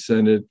times I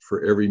send it,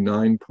 for every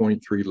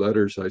 9.3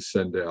 letters I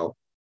send out,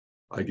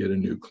 I get a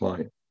new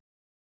client.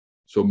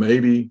 So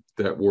maybe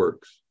that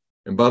works.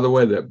 And by the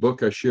way, that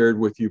book I shared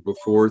with you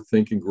before,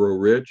 Think and Grow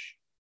Rich,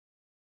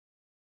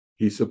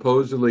 he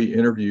supposedly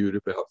interviewed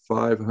about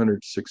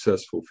 500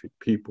 successful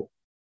people,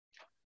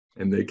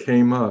 and they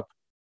came up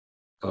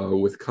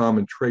with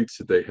common traits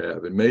that they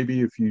have. And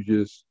maybe if you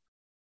just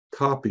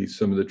copy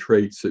some of the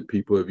traits that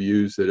people have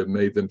used that have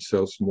made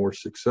themselves more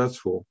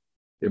successful,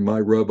 it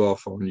might rub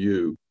off on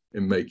you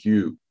and make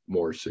you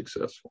more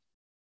successful.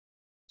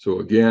 So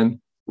again,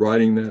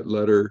 writing that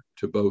letter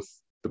to both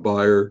the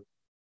buyer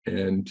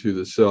and to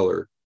the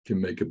seller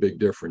can make a big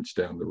difference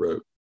down the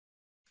road.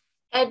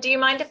 Ed, do you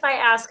mind if I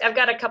ask? I've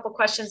got a couple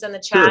questions in the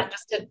chat. Sure.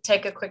 Just to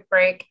take a quick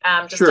break.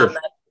 Just sure. On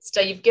that.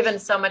 So you've given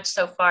so much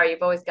so far.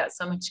 You've always got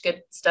so much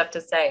good stuff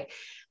to say.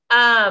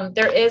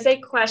 There is a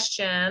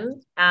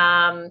question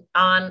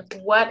on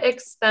what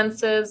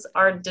expenses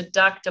are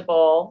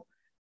deductible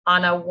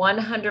on a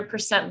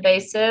 100%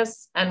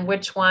 basis and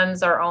which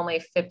ones are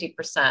only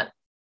 50%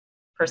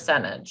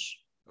 percentage.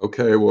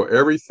 Okay, well,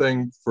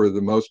 everything for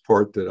the most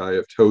part that I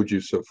have told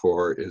you so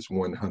far is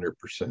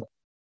 100%.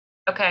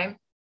 Okay.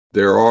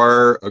 There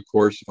are, of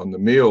course, on the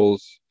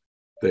meals,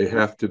 they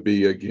have to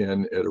be,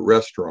 again, at a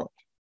restaurant.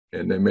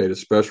 And they made a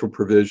special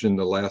provision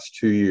the last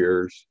 2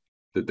 years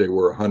that they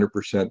were 100%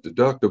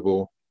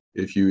 deductible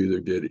if you either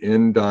did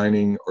in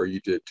dining or you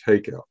did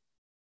takeout.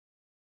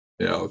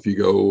 Now, if you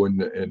go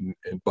and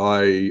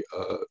buy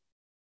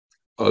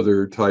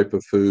other type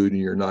of food and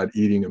you're not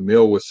eating a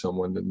meal with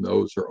someone, then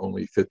those are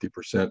only 50%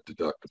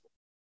 deductible.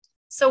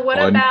 So what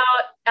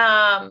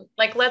about,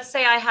 like, let's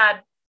say I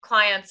had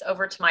clients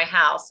over to my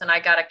house and I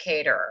got a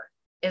caterer.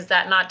 Is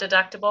that not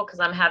deductible because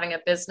I'm having a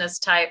business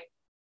type?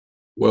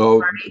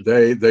 Well,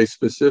 they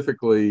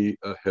specifically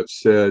have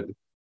said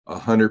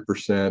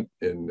 100%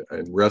 in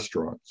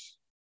restaurants.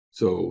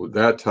 So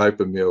that type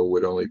of meal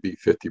would only be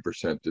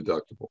 50%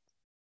 deductible.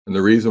 And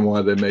the reason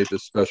why they made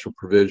this special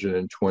provision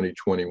in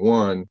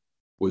 2021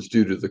 was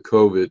due to the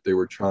COVID. They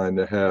were trying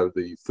to have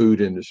the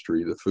food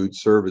industry, the food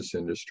service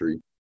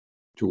industry,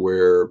 to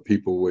where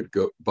people would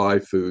go buy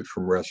food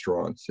from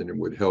restaurants and it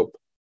would help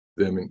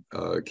them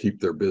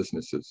keep their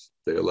businesses.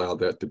 They allowed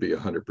that to be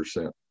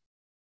 100%.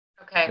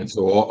 Okay. And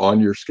so on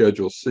your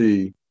Schedule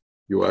C,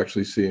 you'll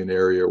actually see an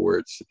area where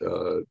it's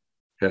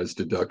has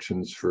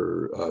deductions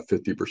for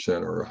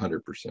 50% or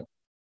 100%.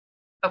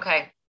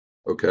 Okay.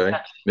 Okay.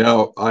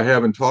 Now, I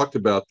haven't talked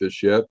about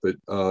this yet, but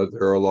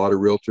there are a lot of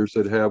realtors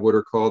that have what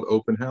are called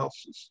open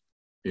houses,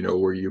 you know,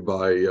 where you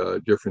buy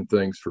different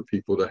things for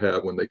people to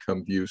have when they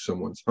come view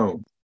someone's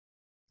home.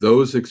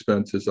 Those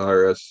expenses,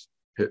 IRS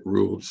had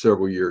ruled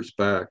several years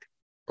back,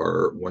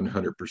 are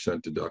 100%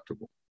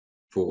 deductible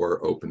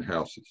for open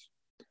houses.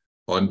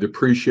 On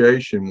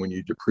depreciation, when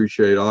you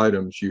depreciate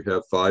items, you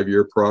have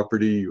 5-year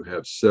property, you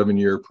have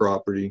 7-year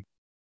property,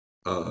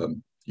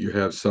 you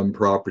have some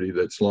property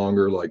that's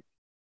longer. Like,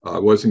 I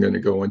wasn't going to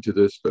go into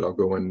this, but I'll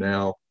go in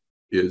now,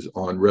 is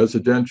on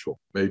residential.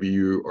 Maybe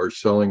you are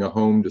selling a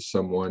home to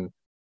someone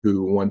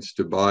who wants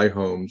to buy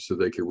homes so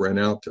they can rent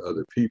out to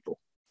other people.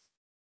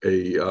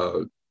 A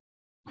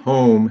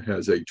home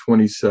has a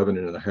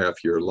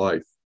 27.5-year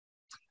life.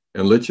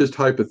 And let's just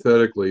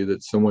hypothetically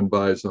that someone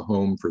buys a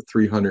home for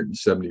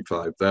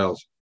 $375,000.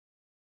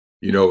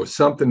 You know, if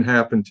something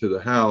happened to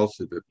the house,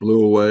 if it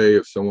blew away,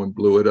 if someone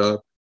blew it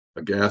up,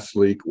 a gas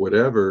leak,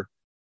 whatever,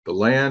 the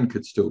land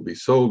could still be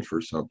sold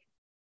for something.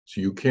 So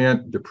you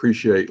can't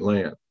depreciate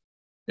land.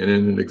 And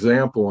in an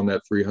example on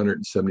that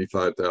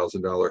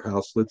 $375,000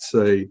 house, let's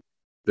say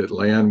that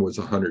land was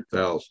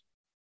 $100,000.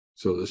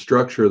 So the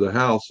structure of the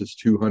house is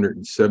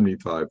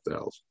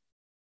 $275,000.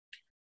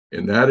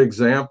 In that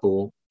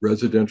example,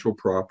 residential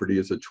property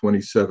is a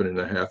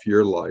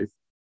 27.5-year life.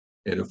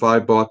 And if I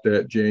bought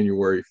that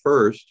January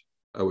 1st,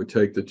 I would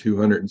take the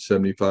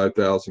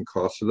 $275,000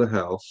 cost of the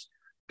house,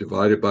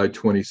 divide it by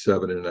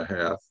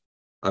 27.5.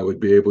 I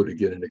would be able to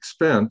get an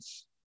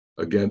expense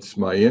against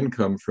my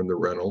income from the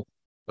rental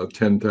of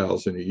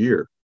 $10,000 a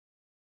year.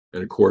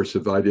 And of course,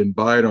 if I didn't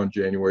buy it on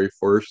January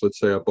 1st, let's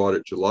say I bought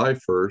it July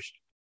 1st,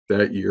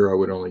 that year I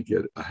would only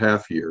get a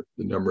half year,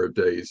 the number of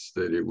days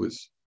that it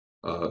was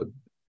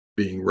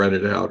being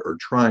rented out or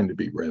trying to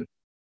be rented.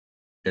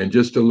 And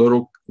just a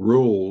little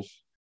rules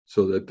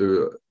so that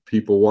the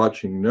people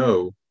watching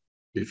know,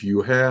 if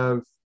you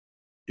have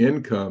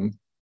income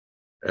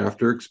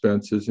after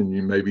expenses, and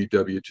you may be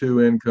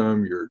W-2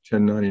 income, your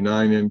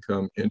 1099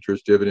 income,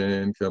 interest, dividend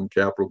income,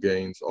 capital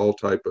gains, all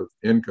type of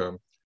income,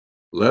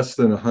 less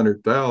than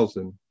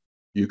 100,000,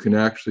 you can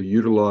actually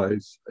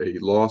utilize a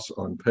loss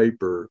on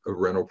paper of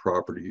rental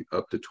property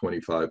up to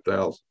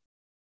 25,000.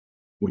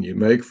 When you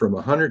make from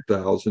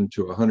 100,000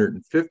 to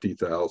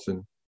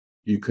 150,000,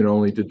 you can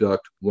only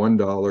deduct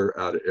 $1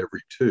 out of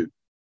every 2.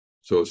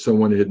 So if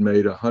someone had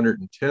made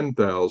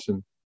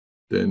 110,000,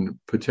 then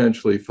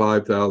potentially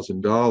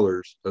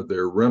 $5,000 of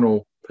their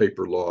rental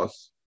paper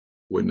loss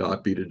would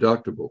not be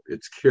deductible.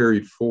 It's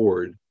carried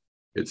forward.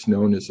 It's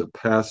known as a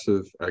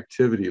passive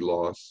activity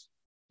loss,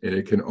 and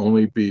it can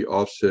only be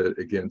offset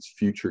against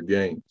future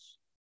gains.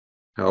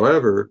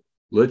 However,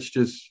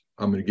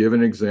 I'm going to give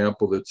an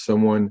example that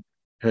someone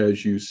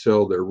has you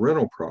sell their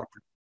rental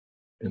property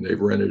and they've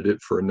rented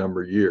it for a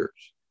number of years.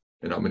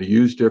 And I'm going to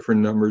use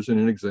different numbers in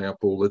an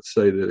example. Let's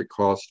say that it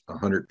cost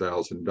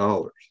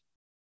 $100,000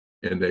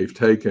 and they've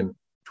taken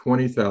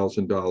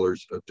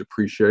 $20,000 of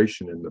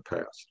depreciation in the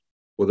past.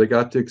 Well, they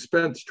got to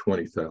expense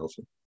 $20,000.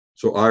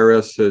 So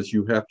IRS says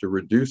you have to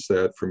reduce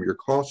that from your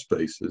cost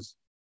basis.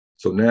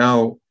 So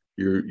now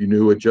your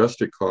new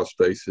adjusted cost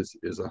basis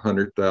is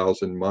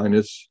 $100,000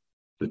 minus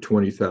the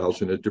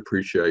 $20,000 of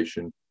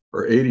depreciation,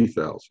 or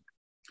 $80,000.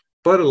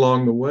 But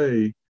along the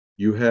way,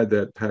 you had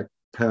that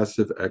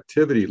passive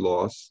activity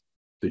loss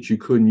that you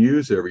couldn't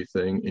use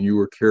everything, and you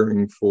were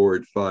carrying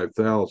forward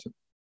 $5,000.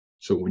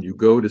 So when you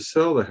go to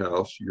sell the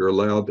house, you're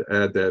allowed to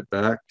add that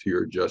back to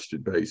your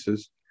adjusted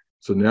basis.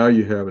 So now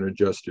you have an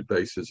adjusted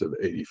basis of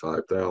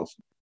 $85,000.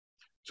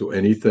 So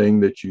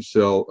anything that you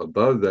sell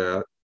above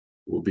that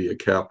will be a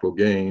capital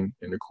gain.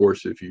 And of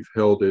course, if you've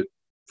held it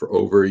for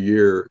over a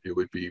year, it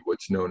would be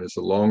what's known as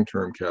a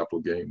long-term capital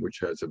gain, which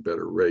has a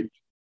better rate.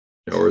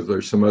 Now, are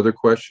there some other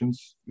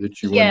questions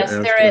that you want to ask?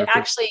 Yes, there is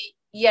actually.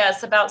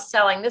 Yes, about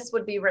selling. This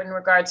would be in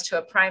regards to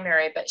a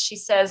primary, but she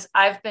says,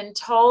 I've been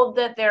told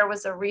that there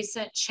was a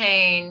recent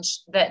change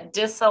that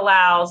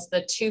disallows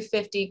the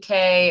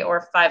 250K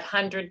or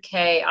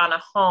 500K on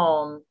a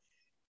home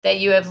that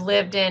you have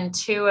lived in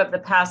 2 of the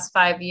past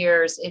 5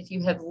 years if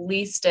you have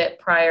leased it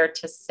prior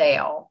to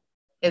sale.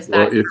 Is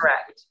that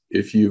correct?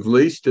 If you've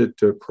leased it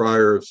to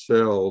prior of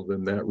sale,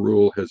 then that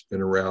rule has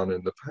been around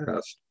in the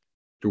past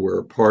to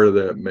where part of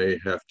that may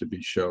have to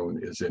be shown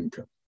as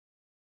income.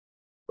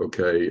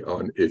 Okay,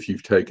 if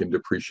you've taken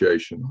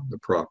depreciation on the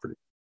property.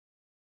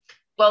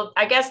 Well,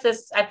 I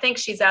think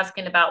she's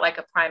asking about like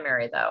a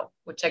primary though,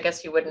 which I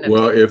guess you wouldn't have.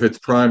 Well, if it's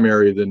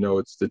primary, then no,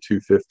 it's the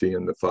 250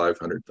 and the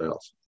 500,000.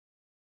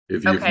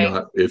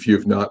 If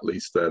you've not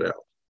leased that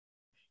out.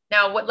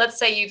 Now, let's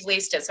say you've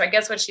leased it. So I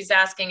guess what she's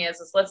asking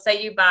is let's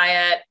say you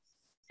buy it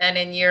and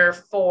in year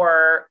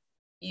 4,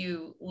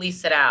 you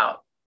lease it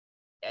out.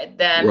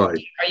 Then right.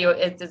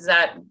 Is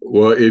that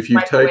well, if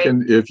you've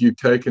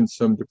taken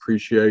some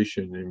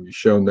depreciation and you've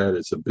shown that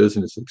it's a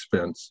business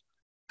expense,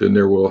 then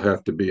there will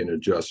have to be an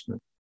adjustment.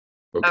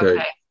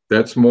 Okay.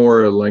 That's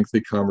more a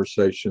lengthy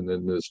conversation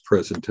than this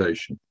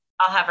presentation.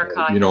 I'll have her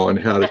call you on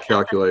how to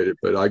calculate it,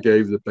 but I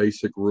gave the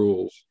basic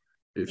rules.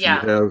 If you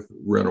have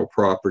rental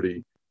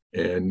property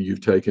and you've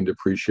taken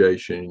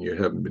depreciation and you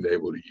haven't been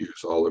able to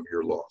use all of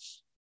your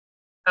loss.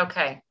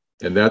 Okay.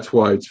 And that's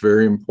why it's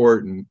very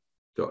important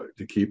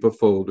to keep a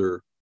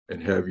folder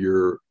and have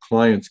your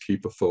clients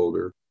keep a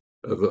folder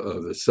of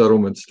the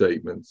settlement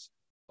statements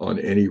on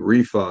any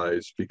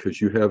refis,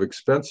 because you have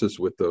expenses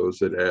with those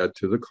that add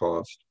to the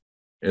cost.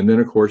 And then,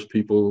 of course,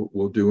 people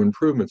will do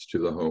improvements to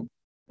the home.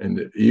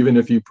 And even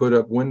if you put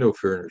up window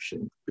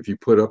furnishing, if you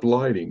put up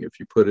lighting, if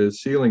you put a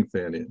ceiling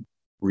fan in,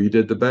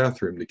 redid the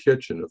bathroom, the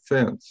kitchen, a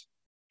fence,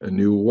 a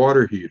new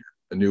water heater,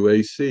 a new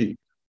AC,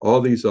 all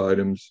these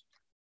items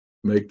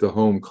make the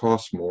home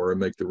cost more and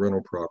make the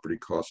rental property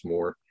cost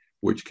more,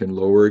 which can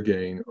lower a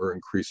gain or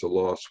increase a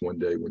loss one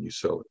day when you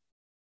sell it.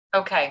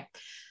 Okay.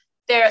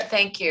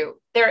 Thank you.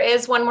 There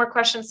is one more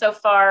question so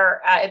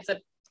far. It's a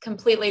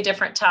completely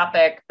different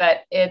topic,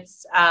 but it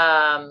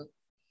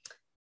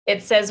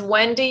says,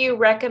 when do you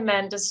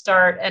recommend to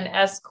start an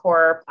S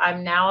Corp?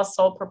 I'm now a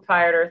sole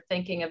proprietor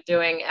thinking of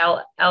doing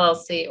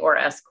LLC or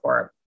S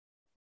Corp.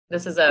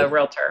 This is a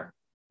realtor.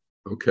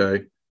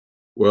 Okay.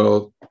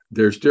 Well,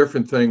 there's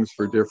different things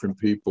for different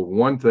people.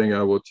 One thing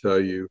I will tell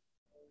you,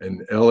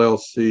 an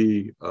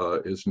LLC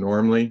is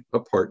normally a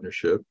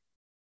partnership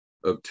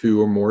of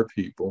 2 or more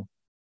people.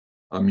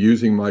 I'm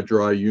using my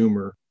dry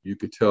humor. You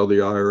could tell the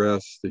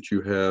IRS that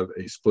you have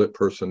a split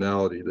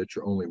personality, that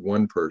you're only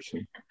one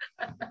person.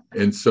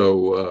 And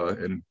so,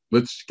 and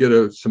let's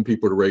get some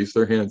people to raise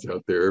their hands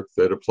out there if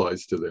that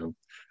applies to them.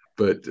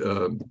 But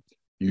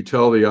you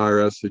tell the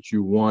IRS that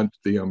you want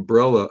the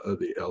umbrella of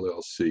the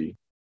LLC,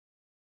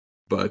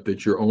 but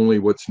that you're only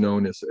what's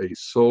known as a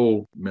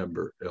sole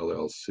member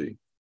LLC.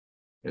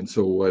 And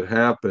so what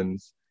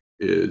happens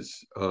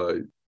is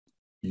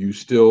you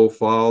still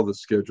file the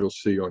Schedule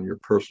C on your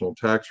personal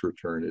tax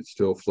return. It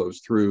still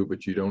flows through,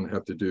 but you don't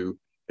have to do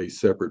a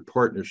separate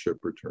partnership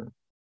return.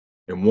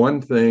 And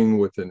one thing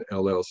with an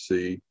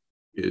LLC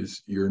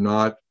is you're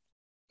not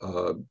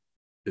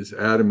as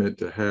adamant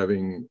to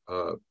having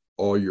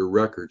all your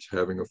records,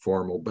 having a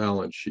formal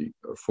balance sheet,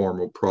 a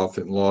formal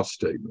profit and loss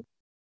statement.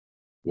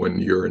 When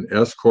you're an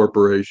S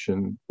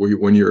corporation,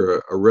 when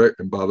you're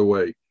and by the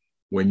way,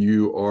 when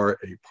you are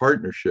a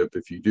partnership,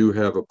 if you do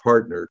have a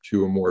partner,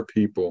 2 or more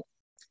people,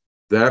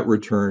 that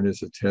return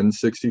is a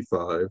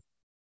 1065.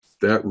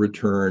 That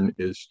return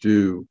is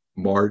due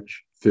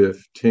March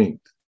 15th.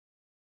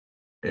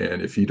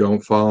 And if you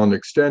don't file an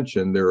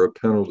extension, there are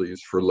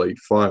penalties for late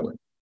filing.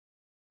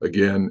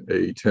 Again,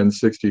 a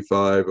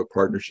 1065, a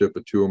partnership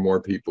of 2 or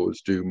more people,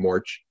 is due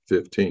March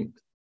 15th.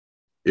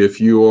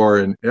 If you are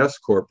an S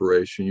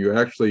corporation, you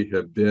actually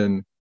have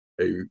been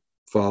a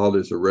filed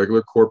as a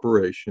regular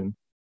corporation,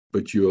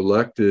 but you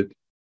elected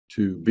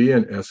to be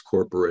an S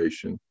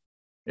corporation,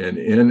 and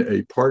in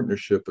a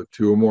partnership of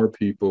two or more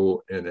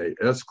people in a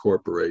S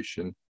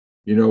corporation,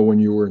 you know, when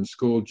you were in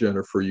school,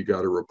 Jennifer, you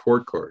got a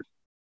report card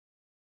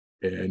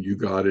and you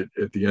got it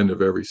at the end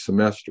of every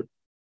semester.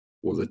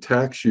 Well, the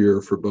tax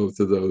year for both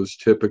of those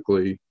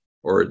typically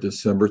are a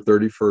December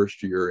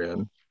 31st year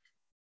end,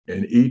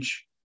 and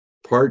each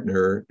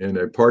partner in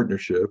a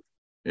partnership,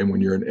 and when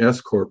you're an S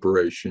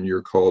corporation,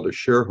 you're called a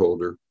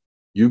shareholder,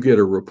 you get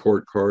a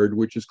report card,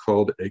 which is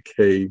called a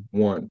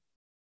K1.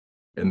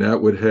 And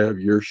that would have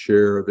your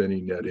share of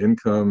any net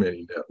income,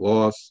 any net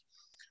loss.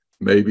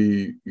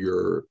 Maybe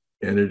your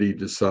entity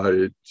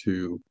decided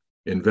to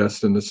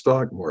invest in the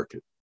stock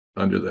market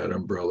under that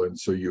umbrella, and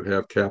so you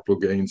have capital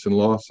gains and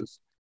losses.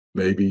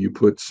 Maybe you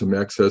put some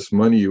excess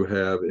money you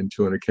have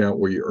into an account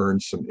where you earn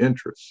some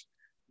interest.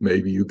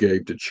 Maybe you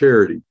gave to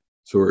charity.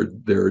 So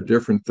there are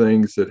different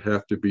things that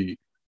have to be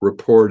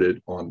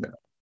reported on that.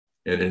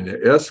 And in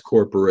an S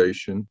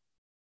corporation,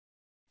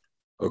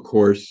 of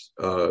course,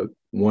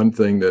 one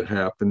thing that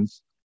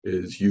happens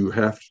is you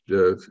have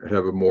to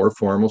have a more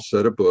formal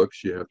set of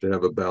books. You have to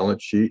have a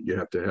balance sheet. You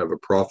have to have a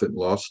profit and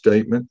loss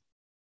statement.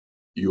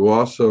 You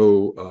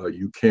also,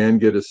 you can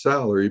get a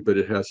salary, but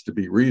it has to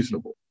be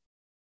reasonable.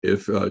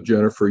 If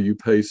Jennifer, you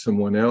pay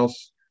someone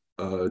else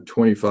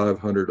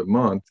 $2,500 a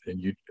month and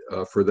you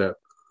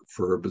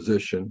for a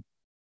position,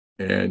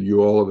 and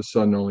you all of a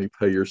sudden only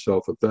pay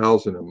yourself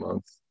 $1,000 a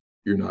month,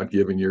 you're not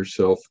giving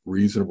yourself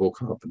reasonable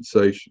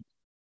compensation.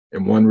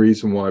 And one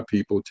reason why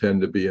people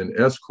tend to be an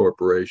S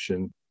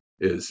corporation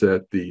is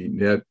that the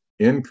net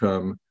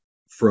income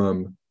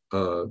from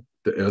the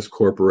S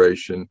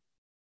corporation,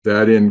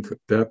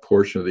 that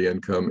portion of the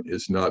income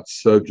is not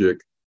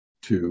subject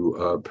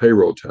to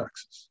payroll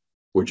taxes,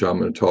 which I'm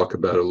going to talk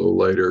about a little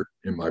later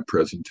in my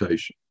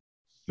presentation.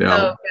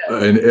 Now,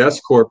 an S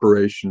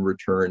corporation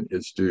return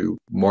is due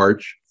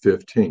March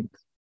 15th.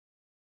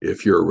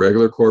 If you're a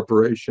regular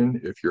corporation,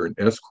 if you're an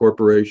S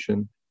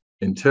corporation,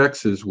 in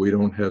Texas, we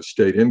don't have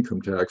state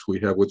income tax. We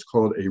have what's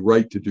called a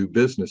right to do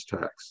business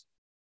tax.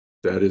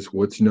 That is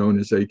what's known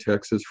as a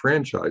Texas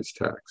franchise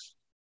tax.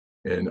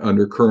 And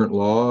under current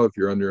law, if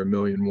you're under $1.1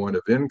 million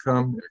of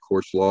income, and of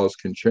course laws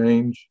can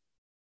change,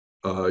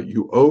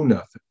 you owe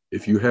nothing.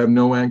 If you have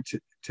no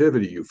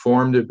activity, you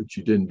formed it, but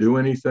you didn't do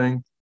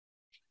anything,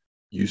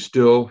 you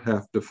still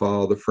have to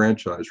file the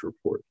franchise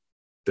report.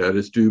 That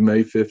is due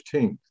May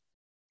 15th.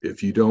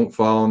 If you don't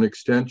file an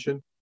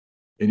extension,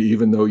 and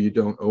even though you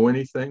don't owe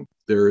anything,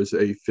 there is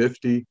a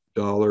 $50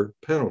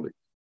 penalty.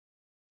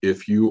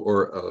 If you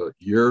are a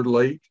year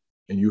late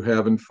and you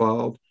haven't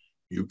filed,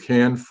 you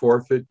can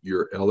forfeit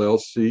your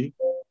LLC,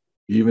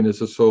 even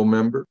as a sole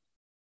member.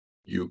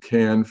 You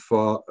can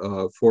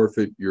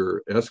forfeit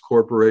your S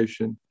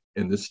corporation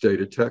in the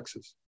state of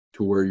Texas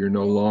to where you're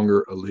no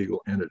longer a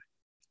legal entity.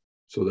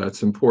 So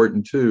that's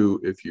important too.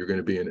 If you're going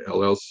to be an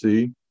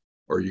LLC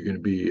or you're going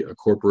to be a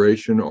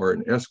corporation or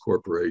an S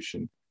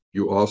corporation,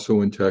 you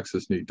also in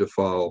Texas need to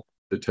file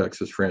the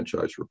Texas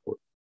franchise report.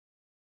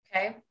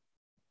 Okay,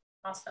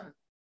 awesome.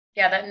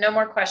 Yeah, no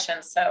more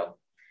questions. So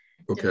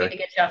didn't mean to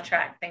get you off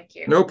track. Thank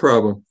you. No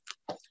problem.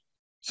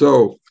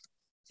 So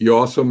you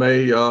also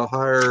may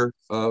hire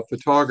a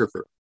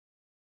photographer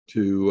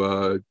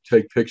to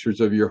take pictures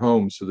of your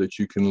home so that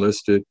you can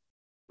list it,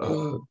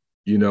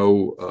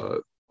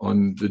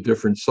 on the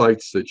different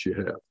sites that you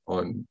have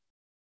on.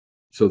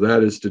 So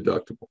that is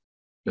deductible.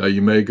 Now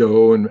you may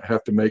go and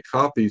have to make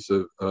copies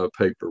of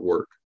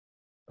paperwork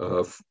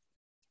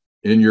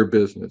in your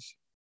business.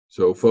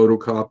 So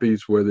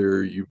photocopies,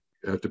 whether you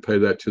have to pay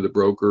that to the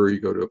broker,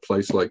 you go to a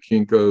place like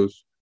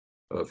Kinko's,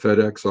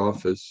 FedEx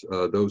office,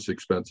 those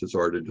expenses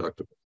are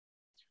deductible.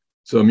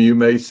 Some of you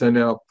may send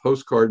out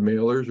postcard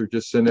mailers or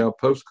just send out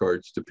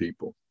postcards to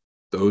people.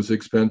 Those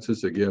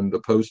expenses, again,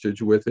 the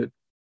postage with it,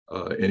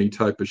 any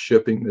type of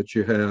shipping that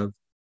you have,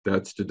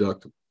 that's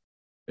deductible.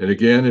 And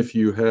again, if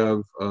you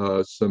have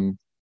some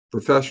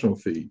professional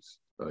fees,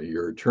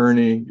 your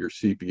attorney, your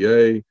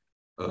CPA,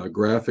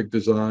 graphic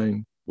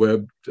design,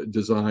 web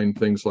design,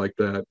 things like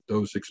that,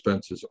 those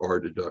expenses are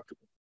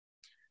deductible.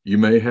 You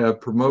may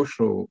have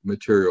promotional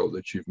material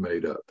that you've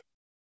made up.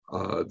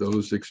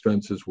 Those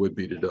expenses would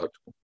be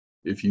deductible.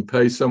 If you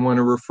pay someone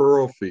a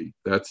referral fee,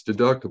 that's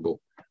deductible.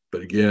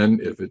 But again,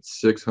 if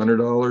it's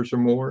 $600 or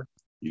more,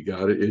 you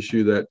got to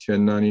issue that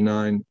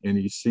 1099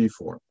 NEC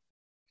form.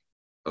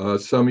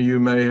 Some of you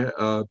may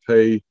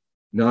pay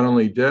not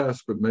only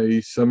desk, but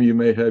some of you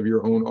may have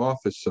your own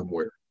office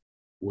somewhere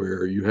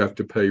where you have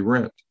to pay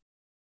rent.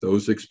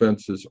 Those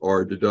expenses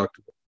are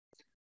deductible.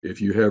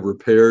 If you have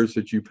repairs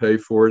that you pay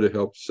for to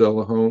help sell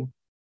a home,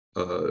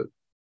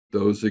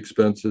 those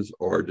expenses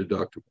are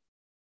deductible.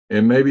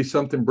 And maybe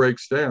something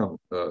breaks down.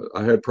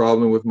 I had a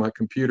problem with my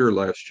computer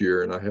last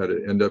year and I had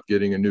to end up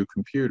getting a new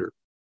computer.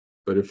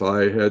 But if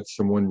I had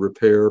someone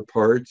repair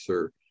parts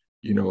or,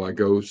 I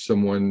go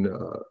someone,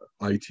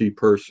 IT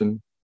person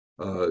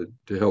to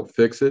help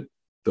fix it,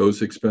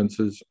 those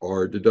expenses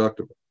are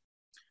deductible.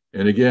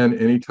 And again,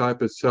 any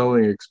type of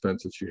selling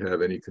expenses you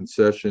have, any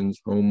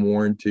concessions, home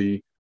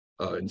warranty,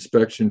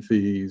 inspection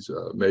fees,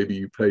 maybe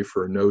you pay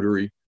for a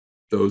notary,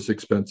 those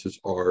expenses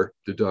are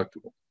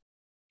deductible.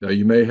 Now,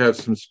 you may have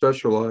some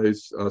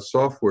specialized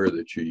software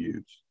that you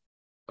use.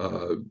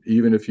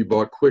 Even if you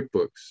bought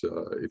QuickBooks,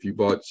 if you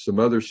bought some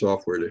other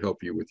software to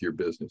help you with your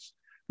business,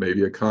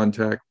 maybe a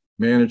contact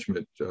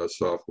management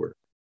software,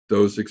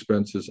 those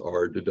expenses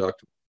are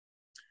deductible.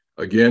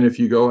 Again, if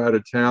you go out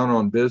of town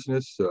on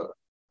business,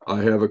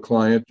 I have a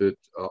client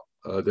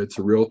that's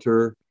a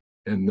realtor,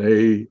 and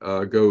they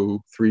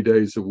go 3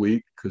 days a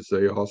week because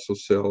they also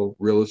sell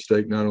real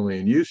estate not only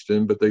in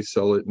Houston, but they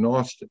sell it in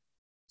Austin,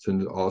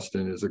 since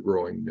Austin is a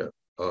growing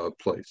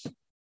place.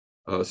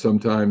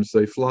 Sometimes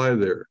they fly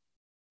there.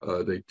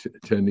 They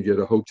tend to get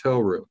a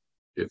hotel room.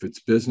 If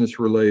it's business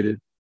related,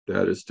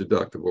 that is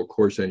deductible. Of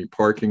course, any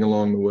parking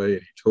along the way,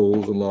 any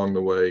tolls along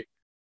the way.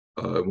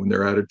 When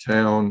they're out of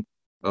town,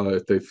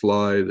 if they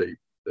fly, they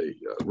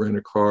rent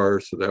a car,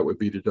 so that would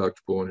be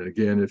deductible. And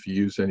again, if you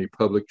use any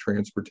public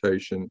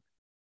transportation,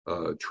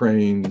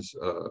 trains,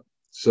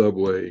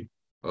 subway,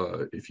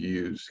 if you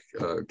use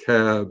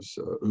cabs,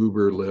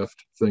 Uber, Lyft,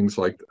 things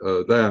like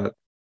that,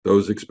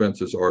 those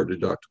expenses are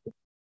deductible.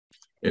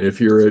 And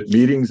if you're at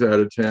meetings out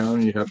of town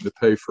and you have to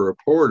pay for a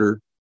porter,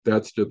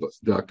 that's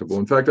deductible.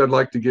 In fact, I'd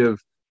like to give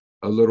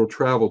a little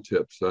travel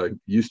tips. I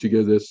used to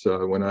give this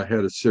when I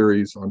had a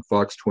series on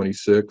Fox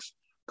 26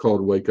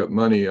 called Wake Up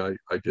Money. I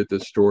did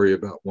this story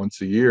about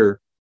once a year,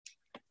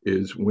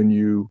 is when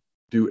you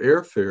do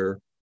airfare,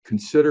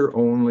 consider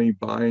only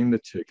buying the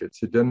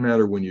tickets. It doesn't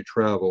matter when you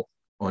travel,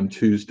 on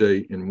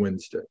Tuesday and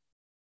Wednesday.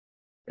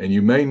 And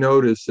you may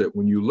notice that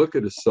when you look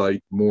at a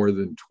site more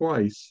than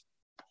twice,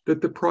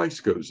 that the price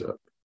goes up.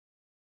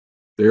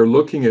 They're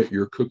looking at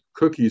your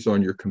cookies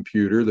on your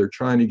computer. They're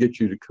trying to get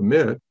you to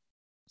commit.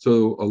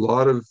 So a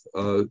lot of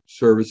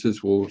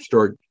services will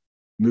start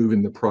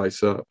moving the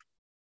price up.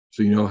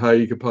 So you know how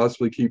you could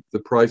possibly keep the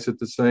price at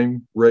the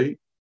same rate?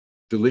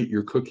 Delete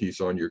your cookies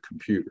on your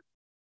computer.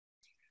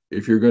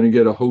 If you're going to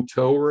get a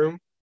hotel room,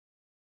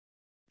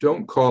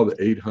 don't call the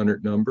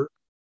 800 number.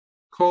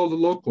 Call the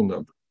local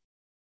number.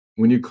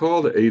 When you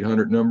call the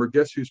 800 number,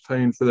 guess who's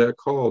paying for that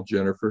call,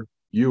 Jennifer?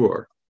 You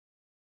are.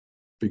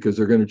 Because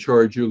they're going to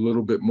charge you a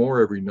little bit more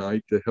every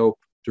night to help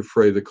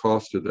defray the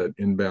cost of that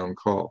inbound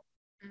call.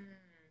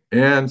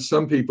 And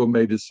some people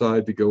may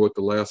decide to go at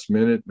the last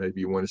minute. Maybe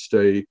you want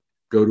to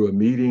go to a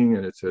meeting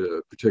and it's at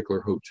a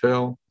particular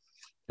hotel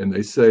and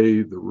they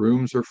say the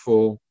rooms are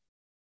full.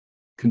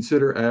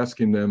 Consider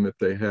asking them if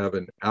they have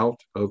an out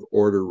of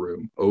order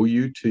room,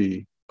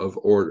 OUT of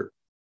order.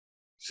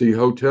 See,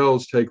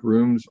 hotels take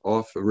rooms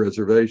off of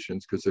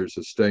reservations because there's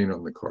a stain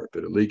on the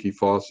carpet, a leaky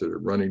faucet, a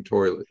running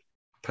toilet,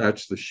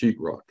 patch the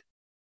sheetrock.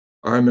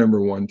 I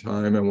remember one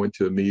time I went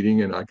to a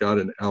meeting and I got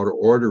an out of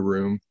order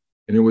room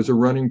and it was a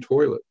running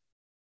toilet.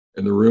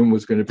 And the room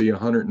was going to be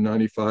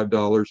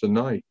 $195 a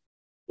night.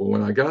 Well,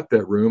 when I got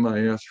that room,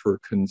 I asked for a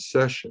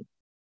concession.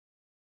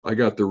 I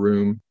got the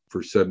room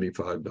for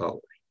 $75.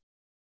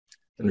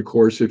 And of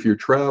course, if you're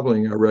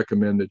traveling, I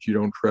recommend that you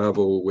don't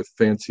travel with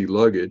fancy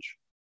luggage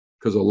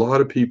because a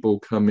lot of people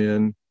come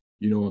in,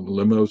 on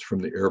limos from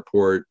the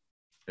airport,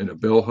 and a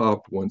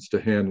bellhop wants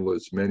to handle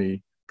as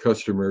many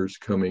customers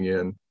coming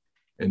in.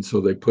 And so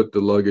they put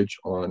the luggage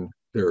on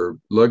their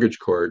luggage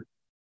cart.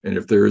 And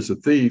if there is a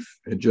thief,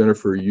 and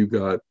Jennifer, you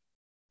got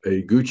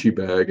a Gucci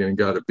bag and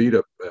got a beat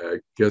up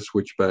bag, guess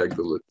which bag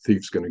the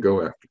thief's going to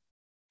go after?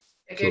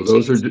 So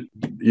those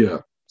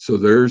are, so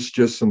there's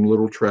just some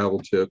little travel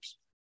tips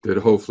that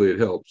hopefully it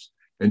helps.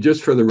 And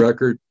just for the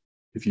record,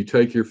 if you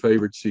take your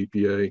favorite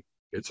CPA,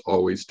 it's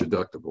always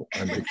deductible.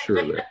 I make sure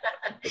of that.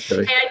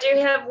 Okay. Hey, I do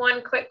have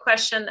one quick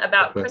question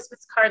about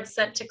Christmas cards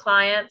sent to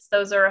clients.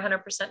 Those are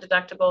 100%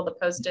 deductible, the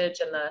postage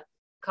and the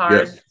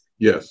card.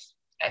 Yes.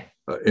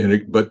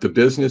 Okay. But the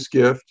business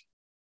gift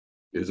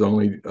is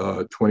only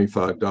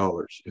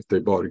 $25 if they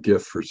bought a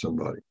gift for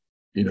somebody.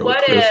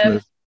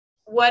 Christmas.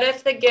 What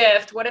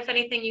if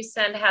anything you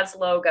send has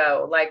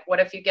logo? Like, what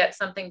if you get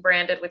something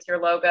branded with your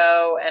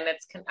logo and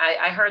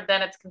I heard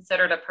then it's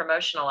considered a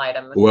promotional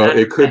item. Well,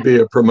 it could be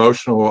a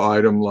promotional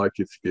item, like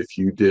if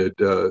you did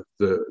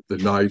the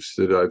knives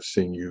that I've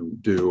seen you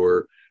do,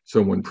 or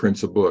someone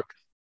prints a book.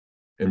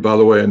 And by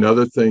the way,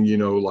 another thing,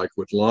 like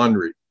with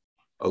laundry,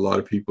 a lot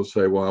of people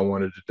say, well, I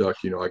want to deduct,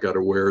 I got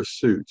to wear a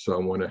suit, so I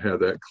want to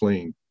have that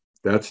clean.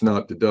 That's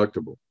not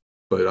deductible.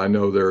 But I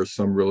know there are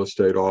some real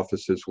estate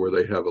offices where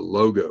they have a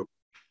logo.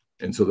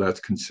 And so that's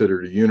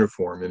considered a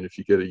uniform. And if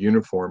you get a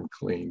uniform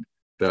cleaned,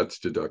 that's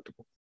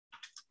deductible.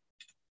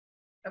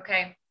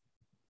 Okay.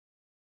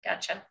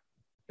 Gotcha.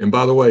 And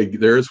by the way,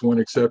 there is one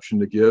exception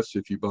to gifts.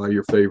 If you buy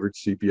your favorite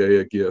CPA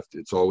a gift,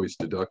 it's always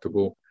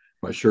deductible.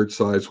 My shirt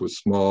size was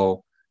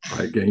small.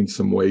 I gained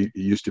some weight.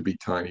 It used to be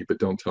tiny, but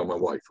don't tell my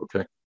wife,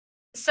 okay?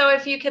 So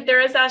if you could,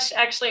 there is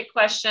actually a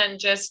question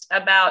just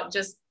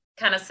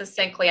kind of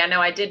succinctly. I know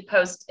I did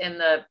post in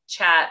the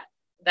chat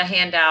the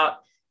handout,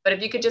 but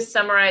if you could just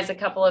summarize a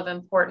couple of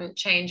important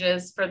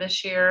changes for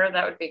this year,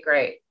 that would be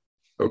great.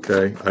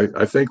 Okay,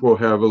 I think we'll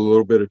have a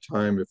little bit of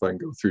time if I can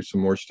go through some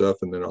more stuff,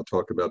 and then I'll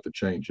talk about the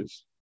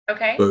changes.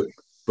 Okay.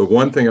 But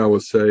one thing I will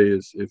say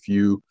is if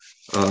you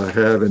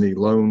have any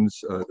loans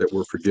that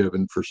were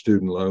forgiven for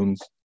student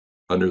loans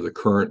under the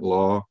current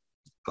law,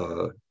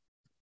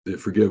 the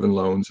forgiven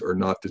loans are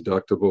not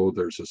deductible.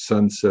 There's a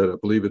sunset. I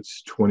believe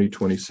it's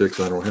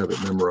 2026. I don't have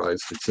it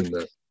memorized. It's in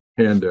the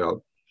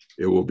handout.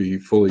 It will be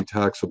fully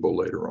taxable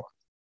later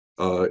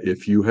on.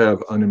 If you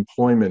have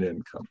unemployment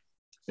income,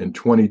 in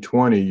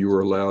 2020, you were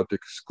allowed to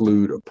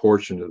exclude a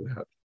portion of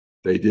that.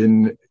 They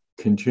didn't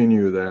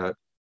continue that.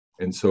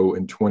 And so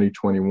in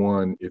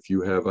 2021, if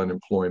you have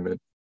unemployment,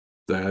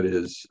 that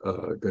is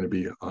going to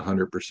be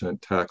 100%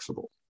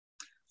 taxable.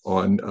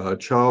 On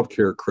child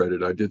care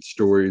credit, I did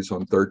stories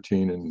on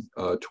 13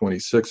 and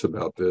 26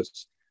 about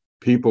this.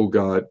 People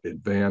got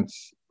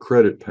advance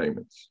credit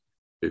payments.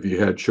 If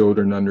you had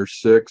children under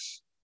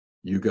 6,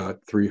 you got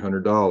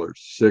 $300.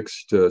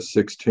 6 to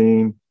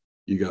 16,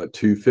 you got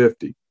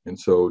 $250. And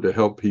so to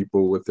help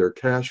people with their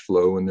cash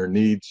flow and their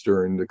needs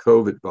during the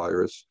COVID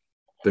virus,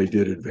 they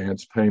did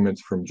advance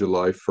payments from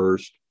July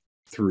 1st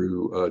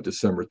through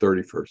December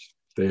 31st.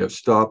 They have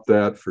stopped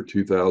that for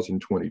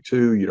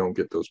 2022. You don't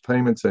get those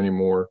payments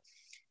anymore.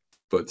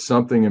 But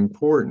something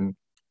important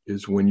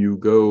is when you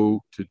go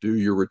to do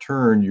your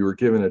return, you are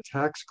given a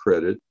tax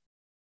credit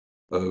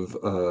of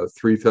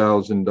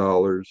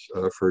 $3,000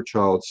 for a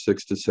child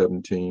 6 to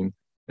 17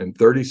 and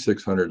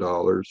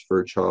 $3,600 for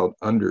a child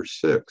under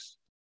 6.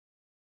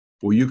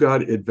 Well, you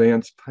got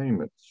advance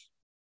payments.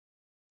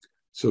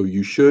 So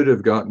you should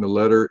have gotten a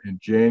letter in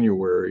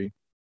January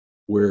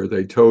where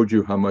they told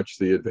you how much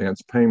the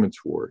advance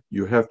payments were.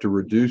 You have to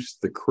reduce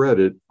the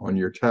credit on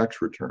your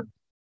tax return.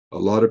 A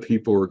lot of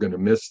people are going to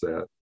miss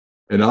that.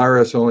 And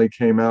IRS only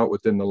came out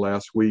within the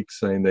last week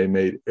saying they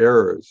made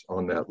errors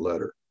on that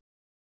letter.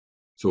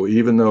 So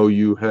even though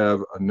you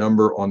have a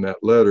number on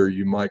that letter,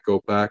 you might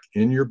go back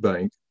in your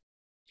bank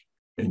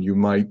and you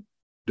might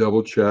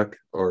double check,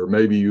 or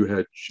maybe you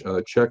had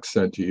checks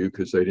sent to you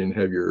because they didn't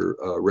have your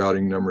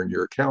routing number and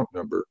your account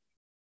number,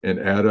 and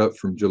add up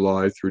from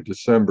July through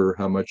December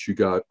how much you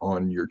got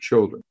on your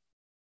children.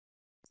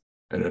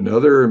 And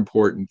another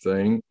important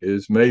thing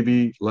is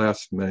maybe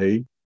last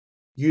May,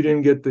 you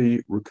didn't get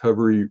the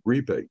recovery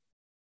rebate.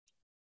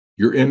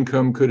 Your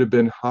income could have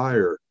been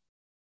higher,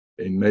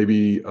 and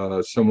maybe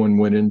someone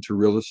went into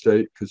real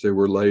estate because they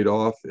were laid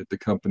off at the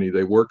company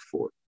they worked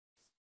for.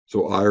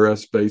 So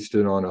IRS based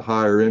it on a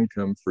higher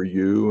income for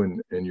you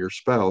and your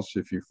spouse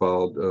if you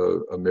filed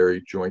a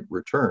married joint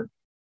return.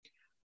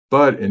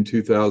 But in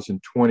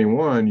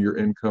 2021, your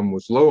income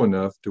was low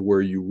enough to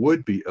where you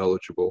would be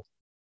eligible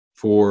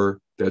for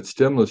that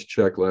stimulus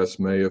check last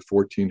May of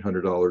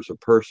 $1,400 a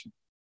person.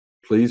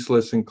 Please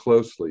listen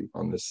closely.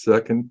 On the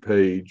second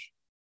page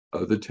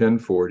of the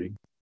 1040,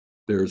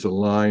 there's a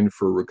line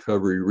for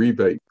recovery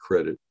rebate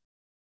credit.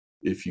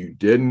 If you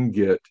didn't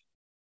get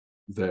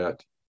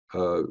that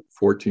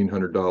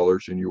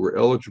 $1,400 and you were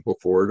eligible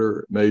for it,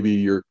 or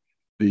maybe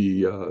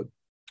the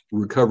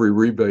recovery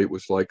rebate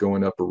was like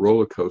going up a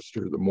roller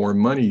coaster. The more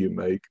money you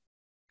make,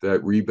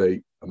 that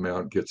rebate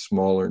amount gets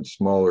smaller and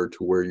smaller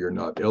to where you're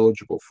not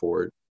eligible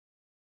for it.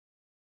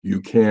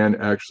 You can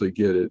actually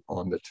get it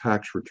on the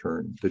tax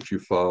return that you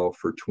file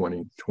for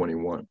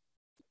 2021.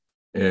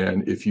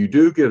 And if you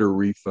do get a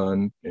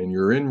refund and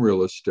you're in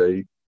real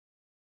estate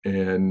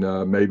and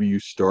maybe you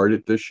start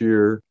it this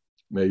year,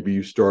 maybe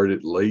you start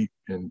it late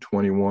in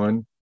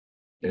 21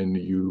 and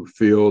you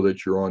feel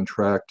that you're on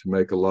track to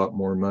make a lot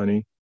more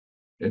money,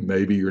 and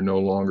maybe you're no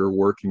longer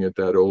working at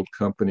that old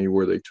company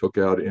where they took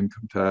out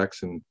income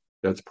tax, and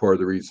that's part of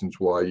the reasons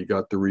why you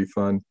got the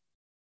refund,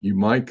 you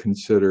might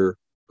consider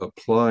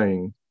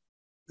applying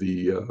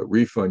the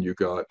refund you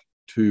got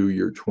to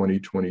your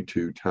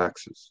 2022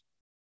 taxes.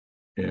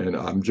 And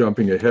I'm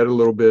jumping ahead a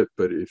little bit,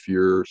 but if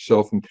you're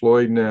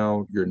self-employed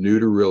now, you're new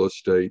to real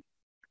estate,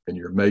 and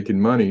you're making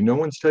money, no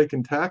one's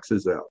taking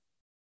taxes out.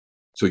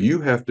 So you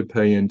have to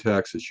pay in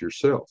taxes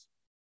yourself.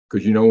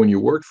 Because when you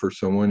worked for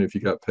someone, if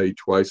you got paid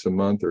twice a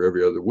month or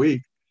every other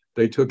week,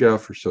 they took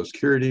out for Social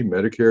Security,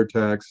 Medicare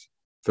tax,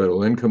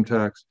 federal income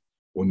tax.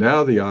 Well,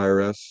 now the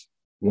IRS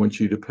wants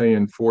you to pay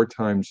in 4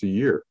 times a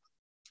year.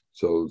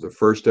 So the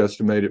first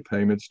estimated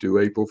payment's due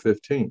April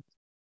 15th.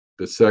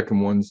 The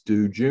second one's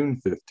due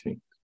June 15th.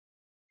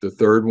 The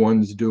third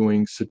one's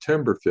due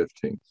September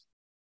 15th.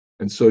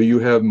 And so you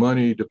have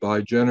money to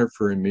buy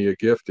Jennifer and me a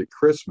gift at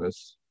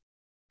Christmas.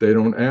 They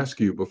don't ask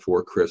you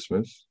before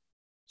Christmas.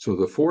 So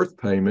the fourth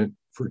payment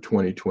for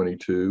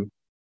 2022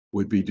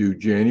 would be due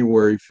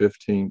January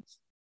 15th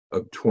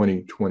of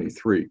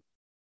 2023.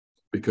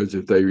 Because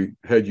if they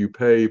had you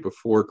pay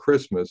before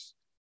Christmas,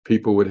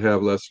 people would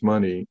have less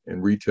money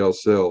and retail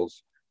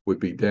sales would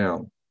be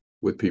down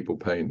with people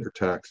paying their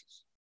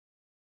taxes.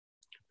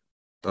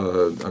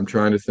 I'm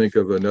trying to think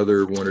of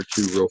another one or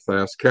two real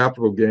fast.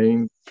 Capital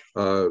gain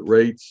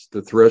rates,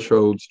 the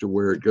thresholds to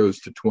where it goes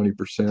to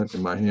 20%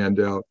 in my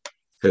handout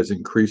has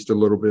increased a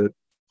little bit.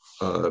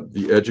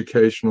 The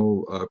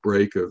educational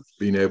break of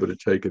being able to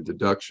take a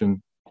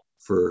deduction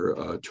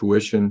for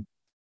tuition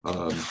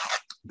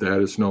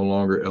That is no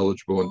longer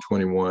eligible in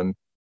 21,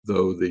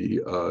 though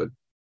the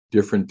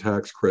different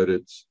tax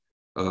credits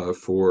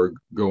for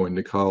going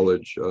to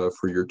college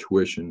for your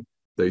tuition,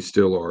 they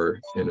still are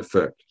in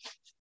effect.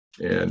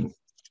 And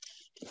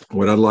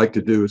what I'd like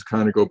to do is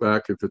kind of go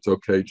back, if it's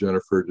okay,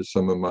 Jennifer, to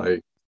some of my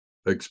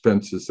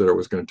expenses that I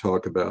was going to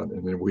talk about.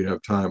 And then we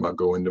have time, I'll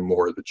go into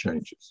more of the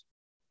changes.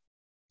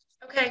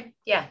 Okay.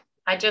 Yeah.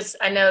 I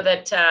know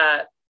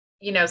that,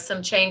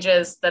 some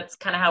changes, that's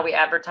kind of how we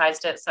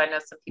advertised it. So I know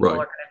some people are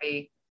going to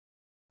be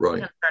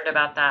concerned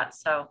about that.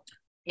 So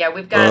yeah,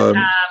 we've got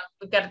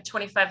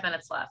 25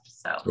 minutes left.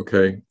 So,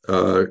 okay.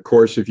 Of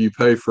course, if you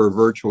pay for a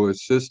virtual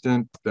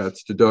assistant,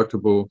 that's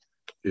deductible.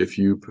 If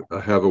you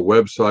have a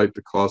website,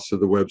 the cost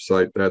of the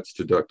website, that's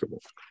deductible.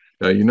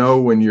 Now,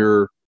 when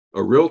you're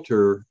a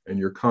realtor and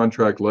you're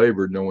contract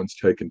labor, no one's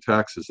taking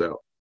taxes out.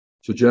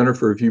 So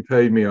Jennifer, if you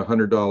paid me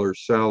 $100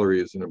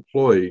 salary as an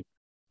employee,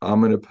 I'm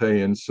going to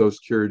pay in Social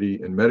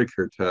Security and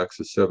Medicare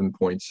tax of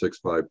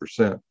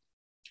 7.65%.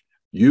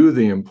 You,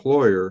 the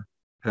employer,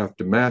 have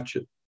to match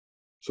it.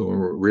 So in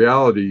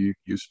reality,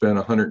 you spend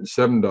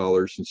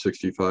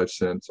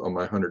 $107.65 on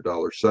my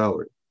 $100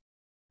 salary.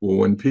 Well,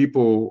 when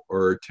people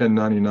are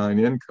 1099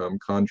 income,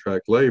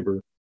 contract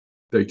labor,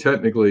 they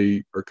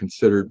technically are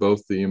considered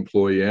both the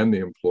employee and the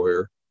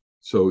employer.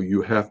 So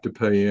you have to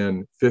pay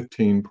in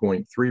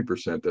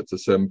 15.3%. That's a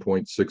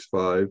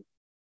 7.65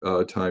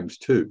 times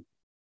 2.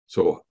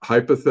 So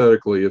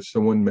hypothetically, if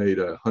someone made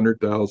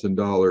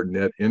 $100,000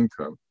 net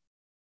income,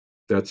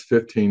 that's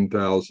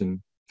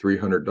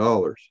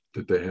 $15,300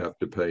 that they have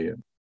to pay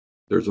in.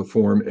 There's a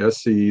form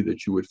SE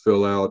that you would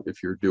fill out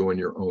if you're doing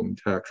your own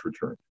tax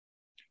return.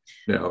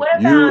 Now, what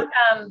about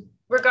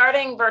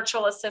regarding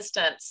virtual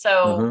assistants?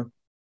 So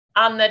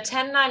on the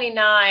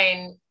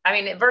 1099,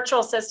 virtual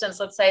assistants,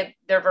 let's say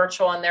they're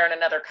virtual and they're in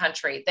another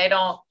country. They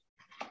don't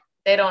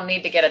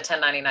need to get a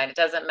 1099. It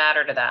doesn't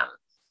matter to them.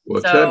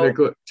 Well,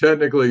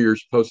 technically, you're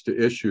supposed to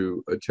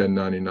issue a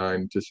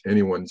 1099 to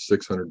anyone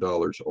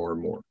 $600 or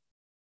more.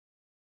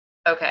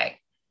 Okay.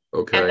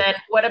 Okay. And then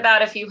what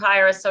about if you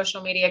hire a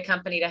social media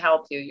company to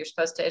help you? You're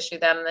supposed to issue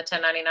them the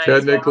 1099?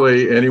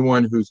 Technically,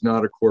 anyone who's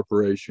not a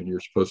corporation, you're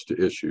supposed to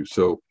issue.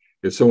 So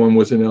if someone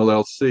was an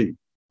LLC,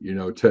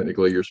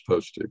 technically you're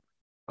supposed to.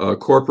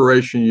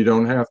 Corporation, you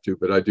don't have to,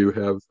 but I do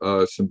have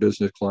some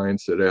business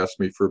clients that ask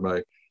me for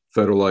my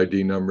federal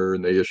ID number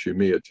and they issue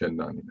me a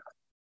 1099.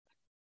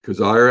 Because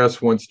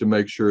IRS wants to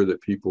make sure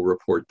that people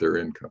report their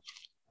income.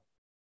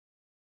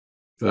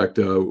 In fact,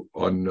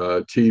 on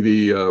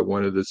TV,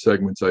 one of the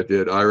segments I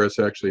did,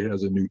 IRS actually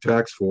has a new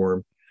tax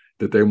form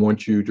that they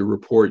want you to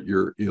report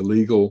your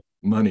illegal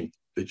money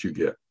that you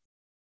get.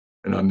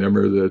 And I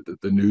remember that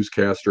the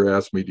newscaster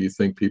asked me, do you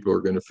think people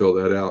are going to fill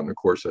that out? And of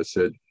course, I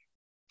said,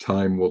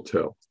 time will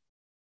tell.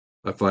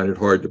 I find it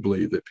hard to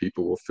believe that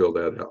people will fill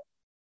that out.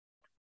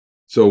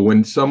 So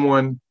when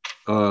someone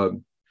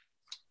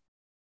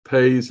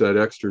pays that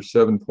extra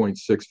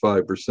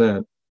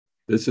 7.65%,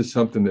 this is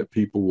something that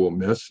people will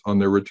miss on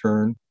their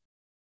return.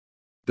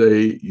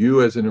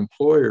 You as an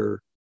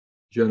employer,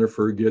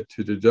 Jennifer, get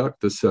to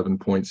deduct the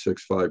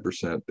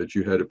 7.65% that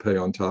you had to pay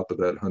on top of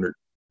that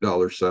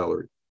 $100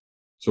 salary.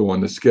 So on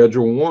the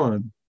Schedule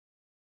 1,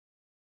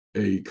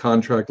 a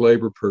contract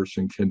labor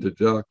person can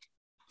deduct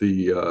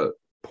the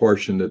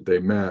portion that they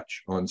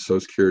match on Social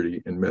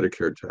Security and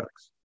Medicare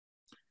tax.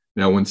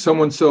 Now, when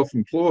someone's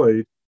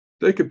self-employed,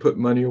 they could put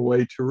money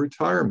away to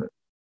retirement.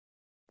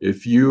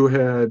 If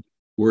you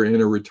were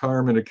in a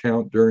retirement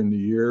account during the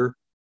year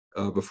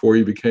before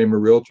you became a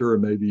realtor, or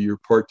maybe you're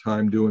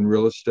part-time doing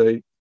real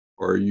estate,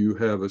 or you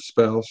have a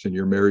spouse and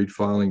you're married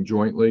filing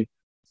jointly,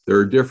 there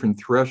are different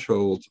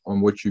thresholds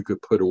on what you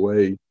could put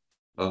away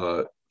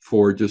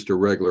for just a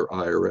regular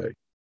IRA.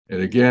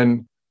 And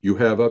again, you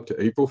have up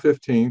to April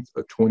 15th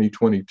of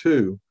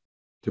 2022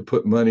 to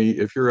put money,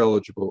 if you're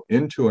eligible,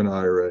 into an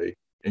IRA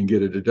and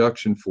get a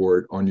deduction for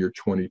it on your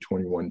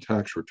 2021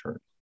 tax return.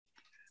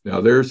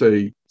 Now, there's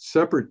a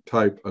separate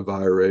type of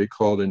IRA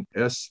called an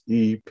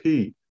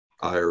SEP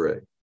IRA.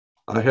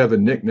 I have a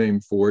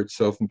nickname for it,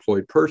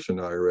 Self-Employed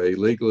Person IRA.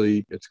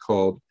 Legally, it's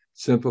called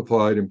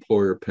Simplified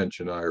Employer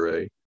Pension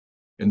IRA.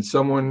 And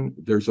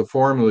there's a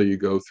formula you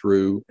go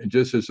through, and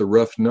just as a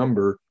rough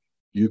number,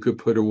 you could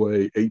put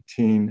away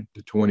 18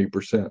 to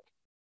 20%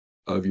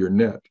 of your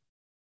net.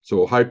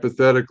 So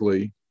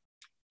hypothetically,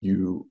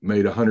 you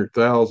made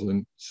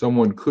 100,000,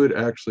 someone could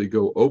actually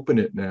go open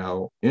it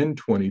now in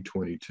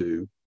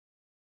 2022,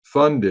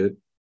 fund it,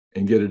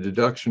 and get a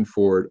deduction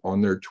for it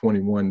on their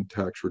 21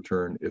 tax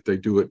return if they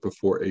do it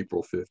before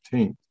April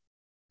 15th.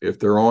 If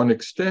they're on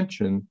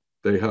extension,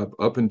 they have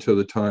up until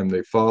the time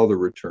they file the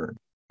return,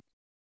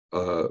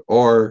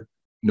 or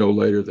no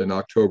later than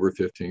October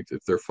 15th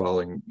if they're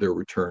filing their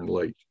return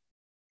late.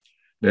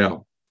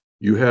 Now,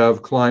 you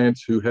have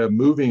clients who have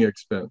moving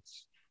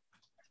expense.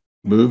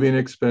 Moving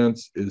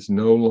expense is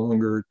no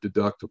longer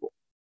deductible.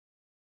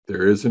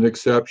 There is an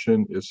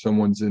exception if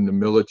someone's in the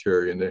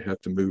military and they have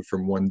to move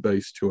from one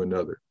base to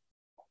another.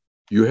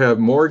 You have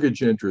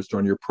mortgage interest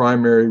on your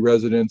primary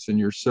residence and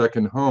your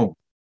second home.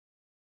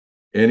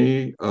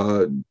 Any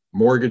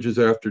mortgages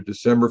after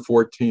December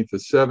 14th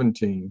of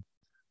 17,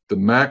 the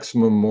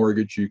maximum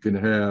mortgage you can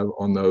have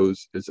on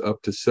those is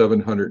up to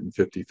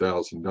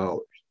 $750,000.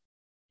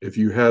 If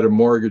you had a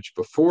mortgage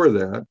before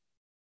that,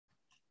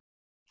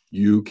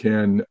 you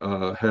can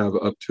have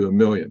up to $1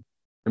 million.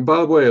 And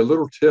by the way, a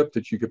little tip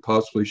that you could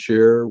possibly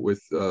share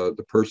with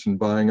the person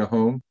buying a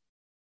home,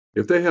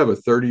 if they have a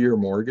 30-year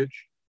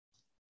mortgage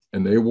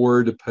and they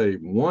were to pay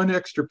one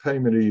extra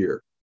payment a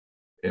year,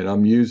 and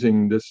I'm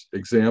using this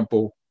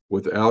example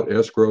without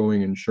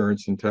escrowing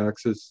insurance and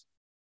taxes,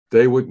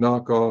 they would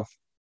knock off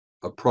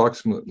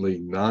approximately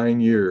 9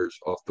 years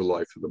off the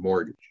life of the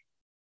mortgage.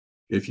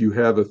 If you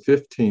have a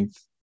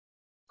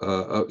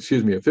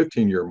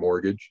 15-year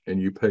mortgage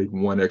and you paid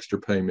one extra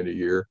payment a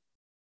year,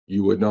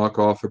 you would knock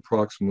off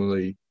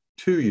approximately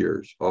 2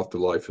 years off the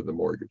life of the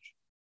mortgage.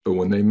 But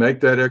when they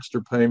make that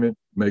extra payment,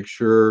 make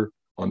sure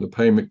on the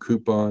payment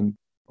coupon,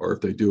 or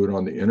if they do it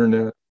on the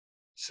internet,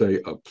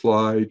 say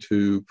apply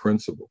to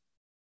principal.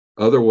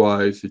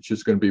 Otherwise, it's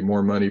just going to be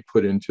more money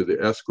put into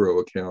the escrow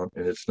account,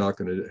 and it's not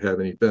going to have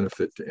any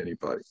benefit to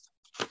anybody.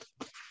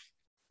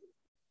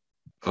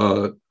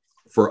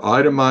 For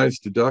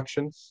itemized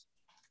deductions,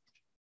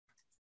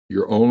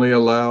 you're only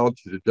allowed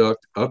to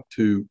deduct up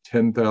to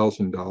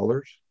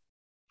 $10,000.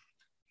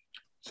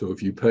 So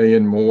if you pay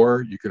in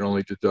more, you can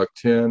only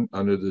deduct 10.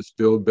 Under this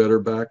Build Better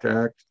Back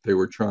Act, they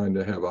were trying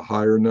to have a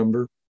higher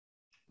number.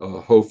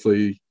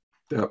 Hopefully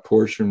that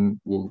portion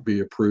will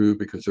be approved,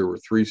 because there were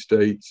 3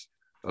 states,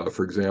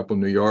 for example,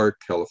 New York,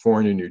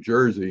 California, New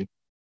Jersey,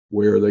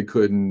 where they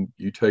couldn't,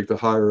 you take the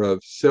higher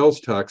of sales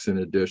tax in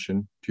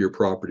addition to your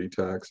property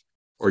tax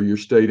or your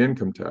state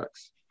income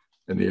tax.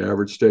 And the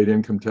average state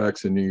income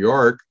tax in New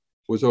York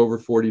was over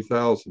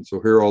 $40,000.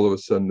 So here all of a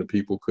sudden the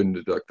people couldn't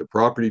deduct the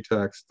property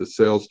tax, the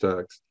sales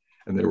tax,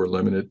 and they were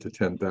limited to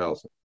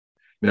 $10,000.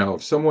 Now,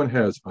 if someone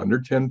has under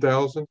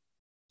 $10,000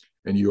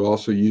 and you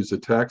also use a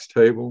tax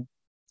table,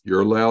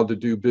 you're allowed to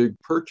do big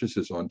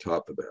purchases on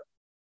top of that.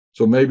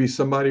 So maybe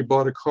somebody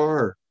bought a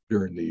car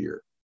during the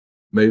year.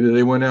 Maybe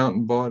they went out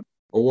and bought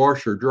a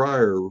washer,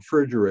 dryer,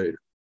 refrigerator,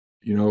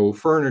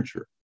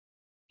 furniture.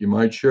 You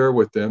might share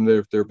with them that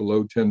if they're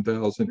below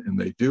 10,000 and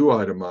they do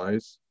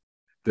itemize,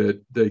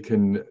 that they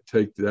can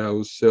take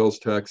those sales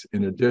tax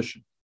in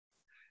addition.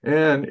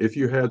 And if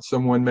you had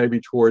someone maybe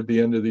toward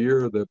the end of the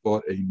year that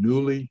bought a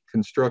newly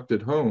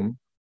constructed home,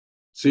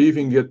 see if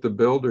you can get the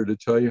builder to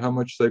tell you how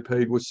much they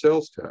paid with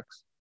sales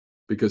tax.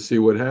 Because see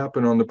what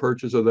happened on the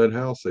purchase of that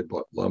house, they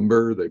bought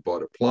lumber, they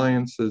bought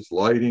appliances,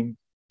 lighting,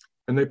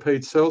 and they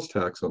paid sales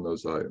tax on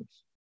those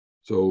items.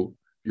 So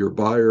your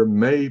buyer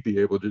may be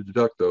able to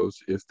deduct those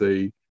if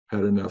they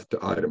had enough to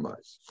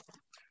itemize.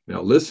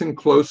 Now listen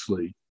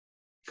closely,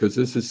 because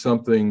this is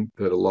something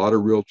that a lot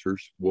of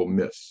realtors will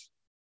miss.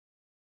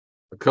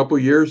 A couple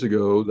years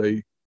ago,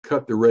 they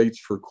cut the rates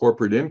for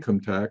corporate income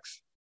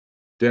tax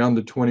down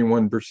to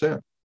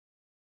 21%.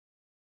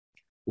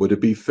 Would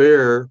it be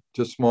fair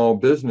to small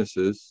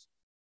businesses?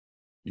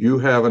 You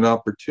have an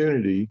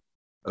opportunity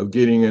of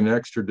getting an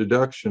extra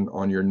deduction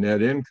on your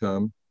net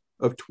income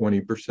of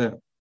 20%.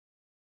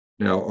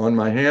 Now, on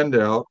my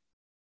handout,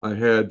 I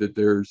had that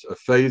there's a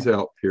phase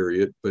out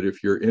period, but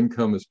if your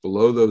income is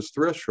below those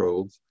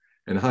thresholds,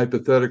 and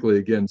hypothetically,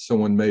 again,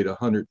 someone made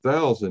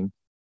 100,000,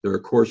 there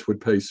of course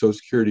would pay Social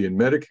Security and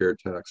Medicare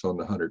tax on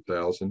the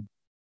 100,000,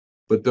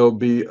 but there'll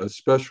be a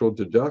special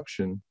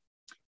deduction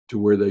to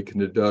where they can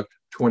deduct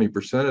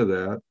 20% of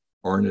that,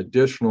 or an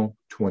additional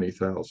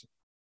 20,000.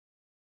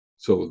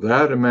 So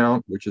that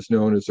amount, which is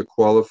known as a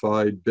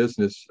qualified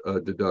business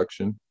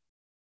deduction,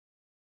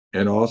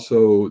 and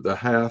also the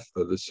half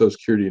of the Social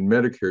Security and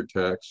Medicare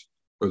tax,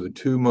 are the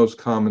 2 most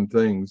common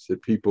things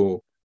that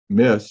people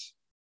miss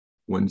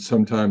when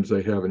sometimes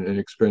they have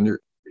an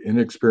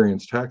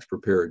inexperienced tax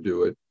preparer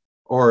do it,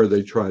 or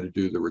they try to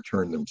do the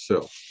return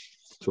themselves.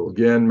 So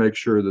again, make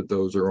sure that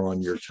those are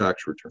on your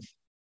tax return.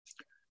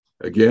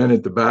 Again,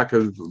 at the back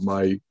of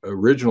my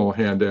original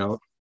handout,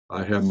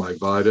 I have my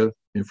VITA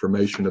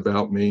information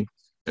about me,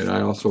 and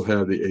I also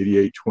have the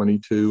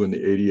 8822 and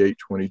the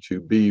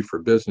 8822B for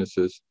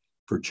businesses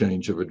for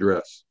change of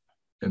address.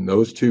 And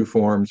those 2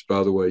 forms,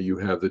 by the way, you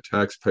have the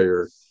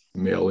taxpayer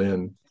mail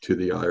in to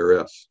the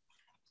IRS.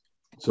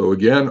 So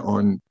again,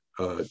 on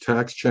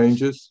tax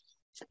changes,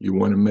 you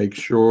want to make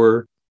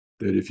sure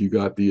that if you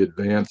got the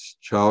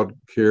advanced child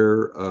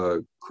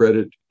care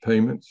credit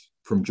payments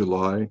from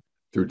July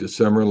through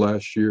December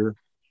last year,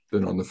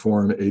 then on the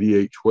form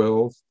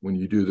 8812, when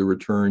you do the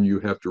return, you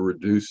have to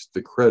reduce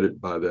the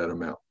credit by that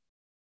amount.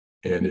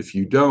 And if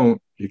you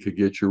don't, you could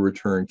get your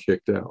return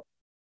kicked out.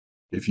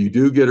 If you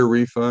do get a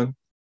refund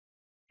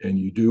and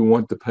you do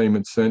want the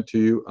payment sent to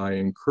you, I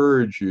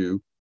encourage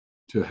you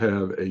to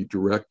have a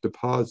direct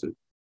deposit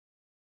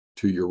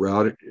to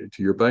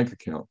your bank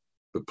account.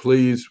 But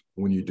please,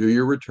 when you do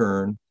your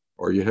return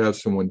or you have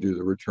someone do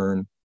the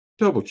return,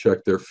 double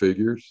check their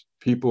figures.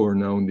 People are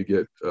known to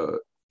get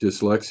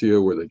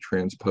dyslexia where they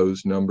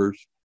transpose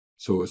numbers.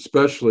 So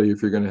especially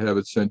if you're going to have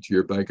it sent to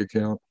your bank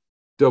account,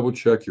 double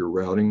check your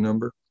routing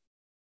number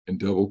and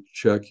double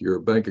check your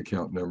bank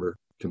account number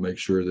to make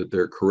sure that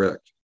they're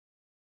correct.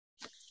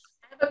 I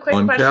have a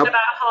quick question about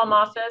home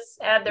office.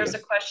 Ed, there's a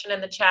question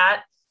in the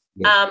chat.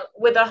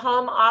 With a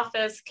home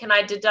office, can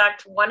I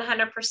deduct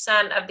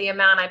 100% of the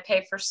amount I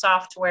pay for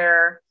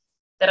software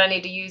that I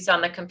need to use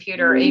on the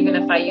computer, even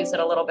if I use it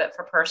a little bit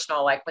for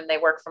personal, like when they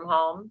work from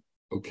home?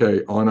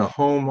 Okay, on a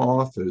home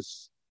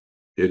office,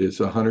 it is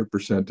 100%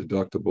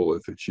 deductible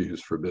if it's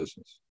used for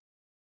business.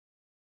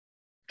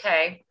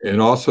 Okay.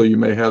 And also you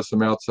may have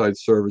some outside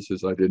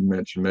services I didn't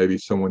mention. Maybe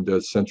someone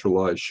does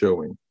centralized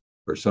showing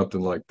or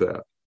something like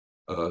that.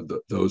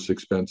 Those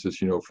expenses,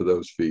 for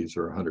those fees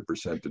are 100%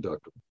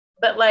 deductible.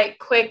 But like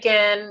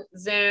Quicken,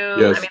 Zoom,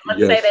 yes, I mean,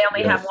 let's say they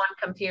only have one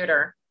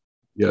computer.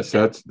 Yes,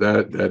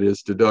 that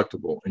is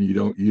deductible, and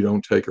you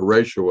don't take a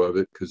ratio of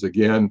it, because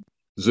again,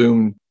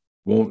 Zoom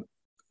won't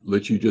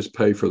let you just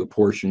pay for the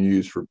portion you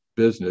use for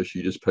business.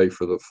 You just pay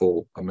for the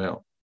full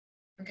amount.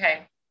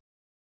 Okay,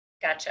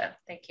 gotcha.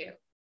 Thank you.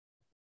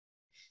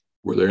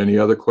 Were there any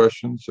other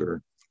questions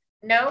or?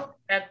 No,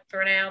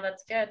 for now,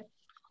 that's good.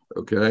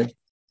 Okay.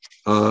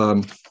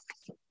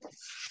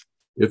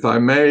 If I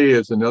may,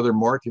 as another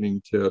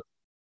marketing tip,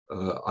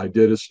 I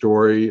did a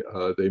story.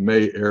 They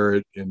may air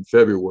it in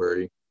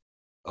February.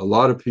 A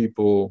lot of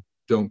people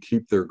don't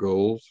keep their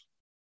goals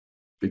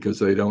because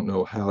they don't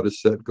know how to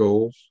set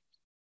goals.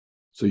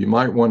 So you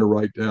might want to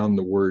write down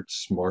the word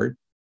SMART.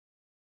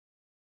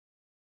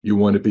 You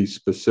want to be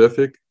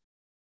specific.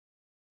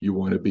 You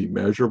want to be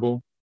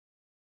measurable.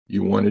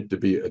 You want it to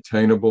be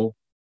attainable.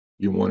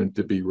 You want it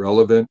to be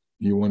relevant.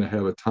 You want to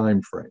have a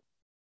time frame.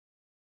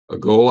 A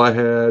goal I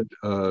had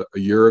a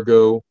year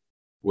ago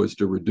was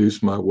to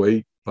reduce my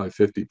weight by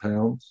 50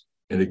 pounds.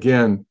 And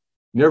again,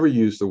 never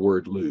use the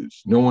word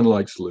lose. No one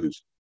likes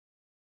losing.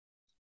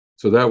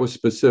 So that was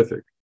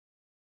specific.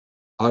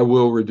 I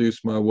will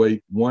reduce my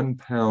weight 1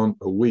 pound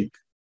a week.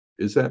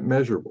 Is that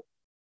measurable?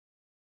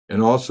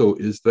 And also,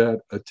 is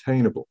that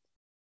attainable?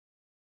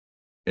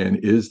 And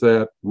is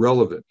that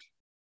relevant?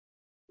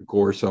 Of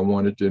course, I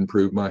wanted to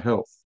improve my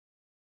health.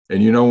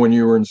 And when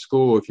you were in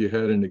school, if you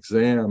had an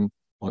exam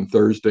on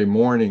Thursday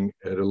morning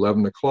at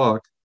 11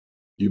 o'clock,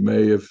 you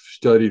may have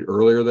studied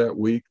earlier that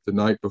week, the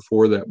night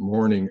before that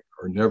morning,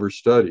 or never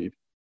studied.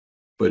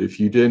 But if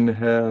you didn't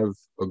have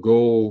a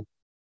goal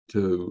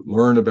to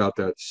learn about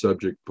that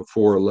subject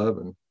before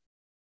 11,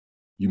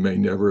 you may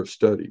never have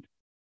studied.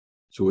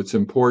 So it's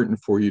important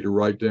for you to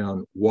write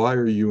down, why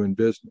are you in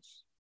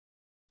business?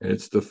 And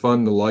it's to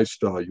fund the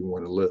lifestyle you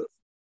want to live.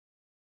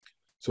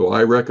 So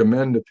I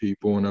recommend to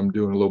people, and I'm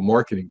doing a little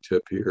marketing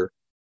tip here,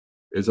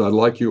 is I'd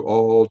like you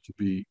all to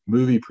be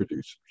movie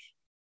producers.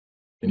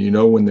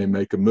 And when they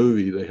make a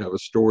movie, they have a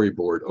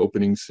storyboard,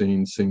 opening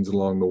scenes, scenes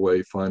along the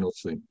way, final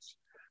scenes.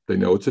 They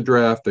know it's a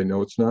draft. They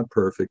know it's not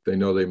perfect. They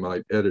know they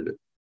might edit it.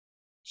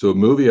 So a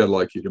movie I'd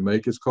like you to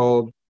make is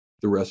called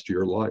The Rest of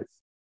Your Life.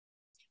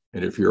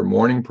 And if you're a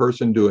morning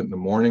person, do it in the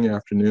morning,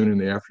 afternoon in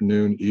the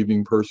afternoon,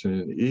 evening person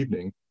in the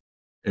evening.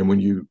 And when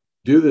you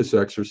do this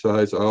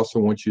exercise, I also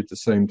want you at the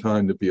same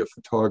time to be a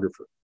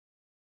photographer.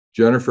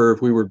 Jennifer,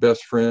 if we were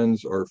best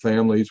friends or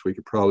families, we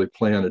could probably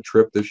plan a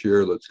trip this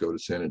year. Let's go to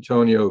San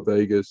Antonio,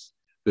 Vegas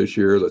this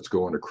year. Let's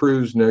go on a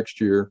cruise next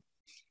year.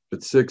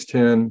 But 6,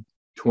 10,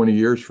 20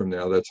 years from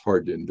now, that's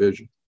hard to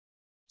envision.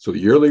 So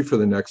yearly for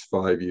the next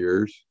 5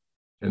 years,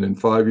 and then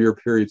 5-year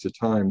periods of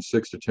time,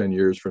 6 to 10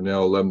 years from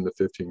now, 11 to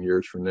 15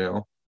 years from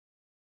now,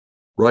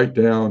 write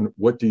down,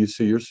 what do you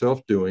see yourself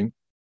doing?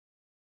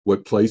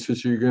 What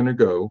places you're going to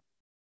go?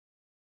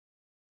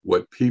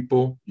 What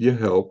people you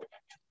help?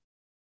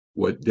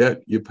 What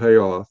debt you pay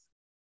off?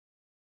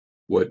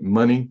 What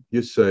money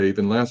you save?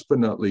 And last but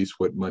not least,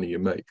 what money you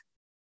make.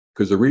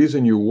 Because the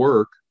reason you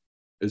work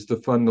is to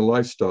fund the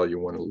lifestyle you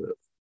want to live.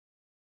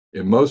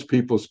 And most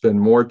people spend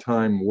more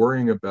time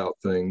worrying about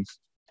things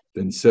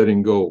than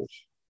setting goals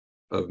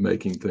of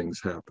making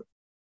things happen.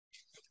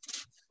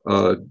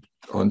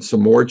 On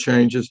some more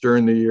changes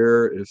during the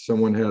year, if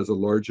someone has a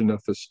large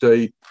enough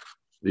estate,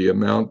 the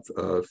amount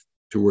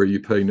to where you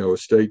pay no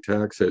estate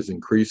tax has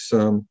increased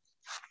some.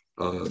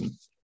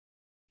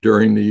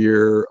 During the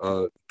year,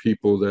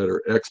 people that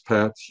are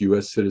expats,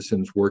 U.S.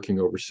 citizens working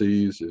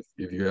overseas,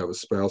 if you have a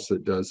spouse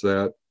that does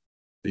that,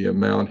 the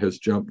amount has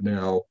jumped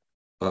now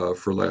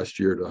for last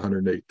year to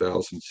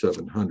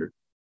 $108,700.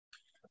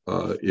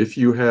 If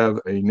you have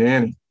a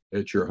nanny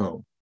at your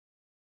home,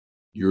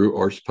 you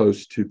are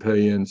supposed to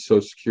pay in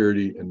Social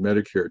Security and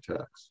Medicare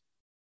tax.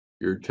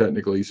 You're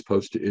technically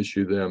supposed to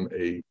issue them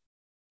a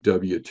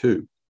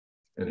W-2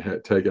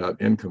 and take out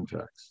income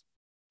tax.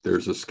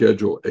 There's a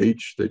Schedule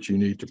H that you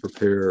need to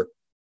prepare.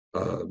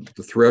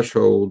 The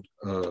threshold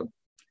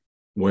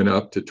went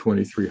up to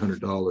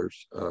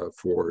 $2,300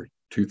 for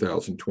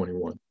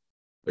 2021.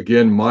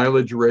 Again,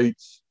 mileage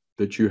rates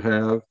that you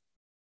have,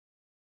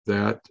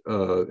 that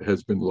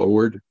has been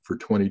lowered for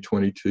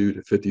 2022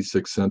 to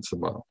 56 cents a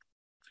mile.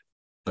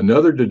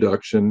 Another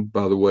deduction,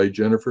 by the way,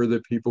 Jennifer,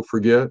 that people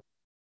forget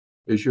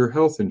is your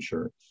health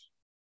insurance.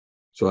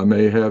 So I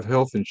may have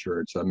health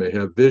insurance. I may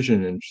have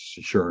vision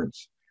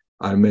insurance.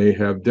 I may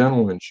have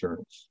dental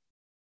insurance.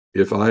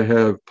 If I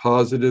have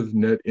positive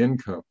net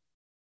income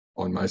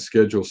on my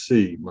Schedule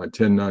C, my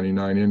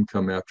 1099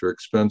 income after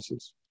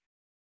expenses,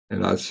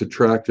 and I've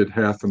subtracted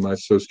half of my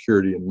Social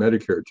Security and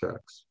Medicare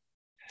tax,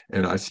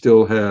 and I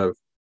still have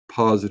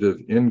positive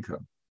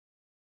income,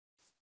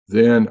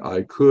 then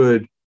I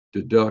could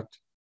deduct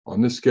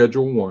on the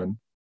Schedule 1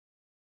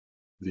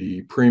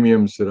 the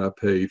premiums that I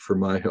paid for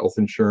my health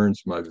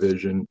insurance, my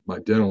vision, my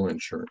dental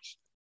insurance.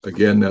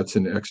 Again, that's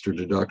an extra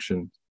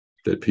deduction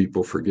that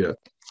people forget.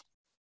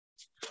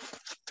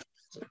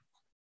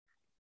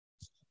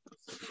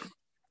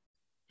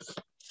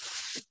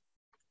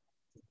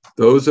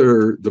 Those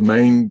are the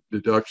main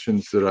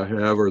deductions that I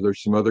have. Are there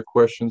some other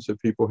questions that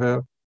people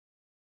have?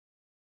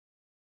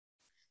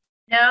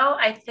 No,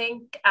 I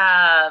think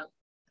I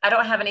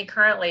don't have any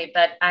currently,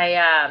 but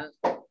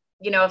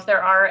if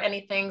there are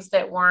any things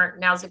that weren't,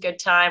 now's a good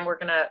time. We're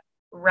going to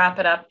wrap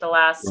it up the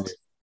last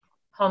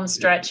home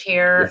stretch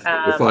here.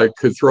 If I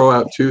could throw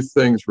out two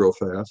things real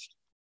fast.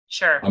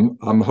 Sure.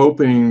 I'm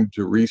hoping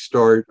to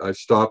restart. I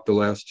stopped the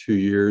last 2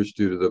 years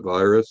due to the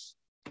virus.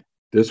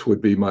 This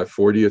would be my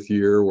 40th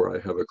year where I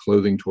have a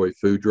clothing toy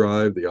food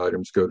drive. The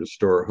items go to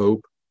Star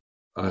Hope.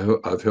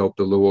 I've helped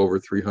a little over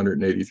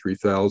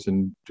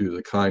 383,000 due to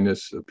the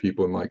kindness of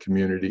people in my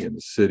community and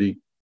the city.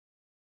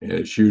 And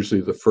it's usually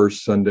the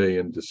first Sunday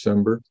in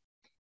December.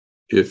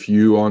 If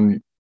you,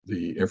 on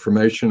the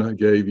information I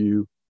gave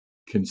you,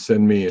 can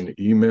send me an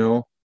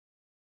email,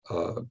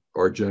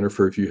 or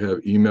Jennifer, if you have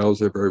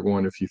emails of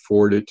everyone, if you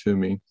forward it to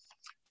me,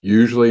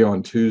 usually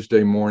on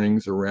Tuesday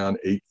mornings around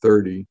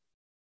 8:30,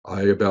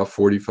 I, about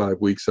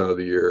 45 weeks out of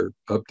the year,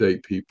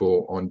 update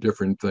people on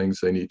different things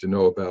they need to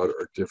know about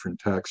or different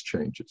tax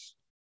changes.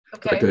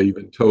 Okay. Like I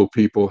even told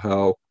people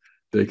how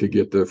they could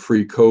get the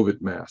free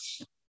COVID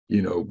masks,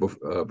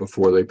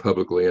 before they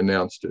publicly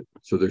announced it.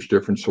 So there's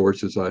different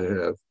sources I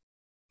have.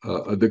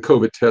 The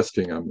COVID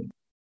testing,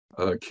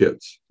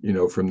 kits,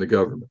 from the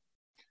government.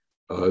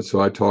 So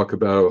I talk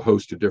about a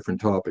host of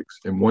different topics.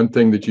 And one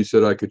thing that you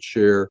said I could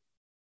share,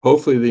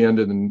 hopefully the end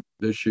of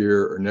this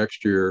year or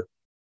next year,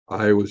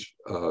 I was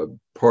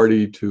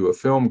party to a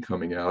film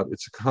coming out.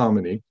 It's a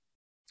comedy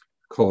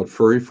called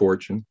Furry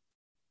Fortune,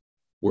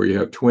 where you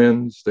have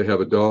twins, they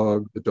have a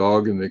dog, the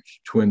dog and the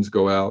twins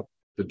go out,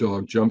 the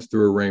dog jumps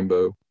through a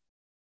rainbow.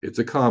 It's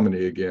a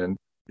comedy again.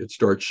 It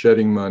starts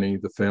shedding money.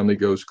 The family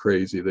goes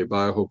crazy. They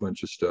buy a whole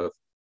bunch of stuff.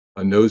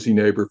 A nosy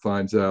neighbor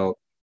finds out.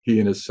 He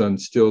and his son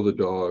steal the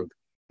dog.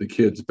 The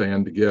kids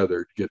band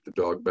together to get the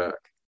dog back.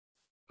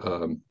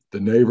 The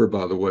neighbor,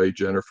 by the way,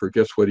 Jennifer,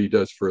 guess what he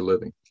does for a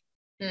living?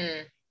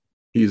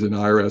 He's an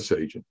IRS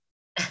agent.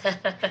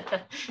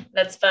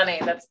 That's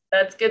funny.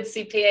 That's good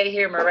CPA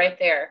humor right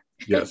there.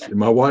 Yes, and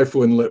my wife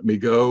wouldn't let me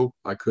go.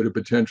 I could have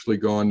potentially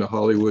gone to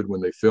Hollywood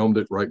when they filmed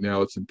it. Right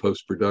now it's in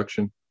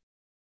post-production.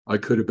 I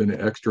could have been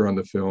an extra on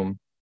the film.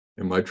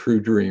 In my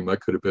true dream, I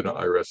could have been an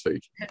IRS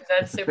agent.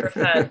 That's super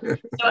fun.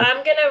 So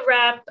I'm going to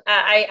wrap.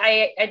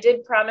 I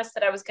did promise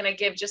that I was going to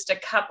give just a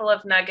couple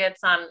of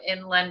nuggets on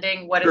in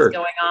lending, what is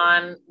going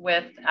on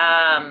with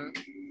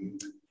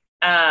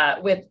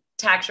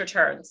tax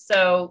returns.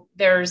 So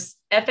there's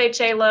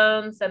FHA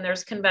loans and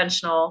there's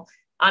conventional.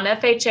 On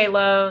FHA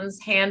loans,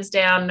 hands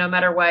down, no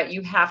matter what,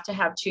 you have to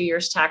have 2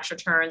 years tax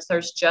returns.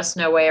 There's just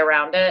no way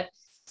around it.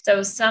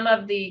 So some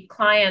of the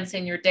clients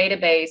in your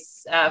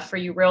database, for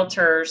you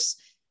realtors,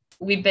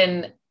 we've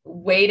been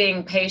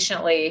waiting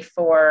patiently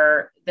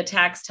for the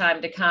tax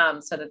time to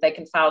come so that they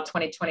can file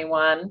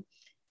 2021.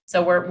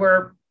 So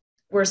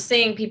we're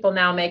seeing people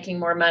now making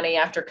more money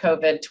after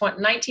COVID.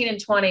 19 and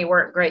 20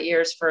 weren't great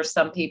years for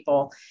some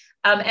people.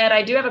 Ed,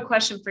 I do have a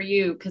question for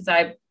you because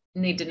I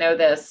need to know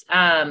this.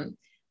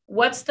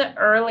 What's the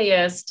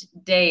earliest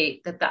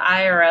date that the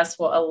IRS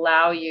will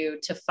allow you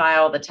to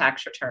file the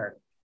tax return?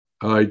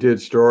 I did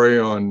story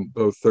on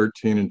both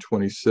 13 and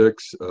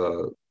 26.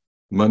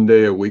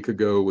 Monday, a week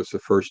ago, was the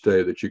first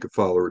day that you could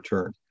file a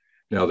return.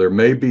 Now, there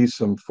may be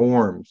some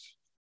forms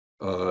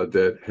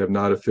that have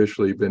not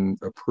officially been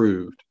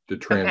approved to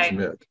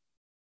transmit.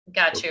 Okay.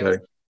 Got you.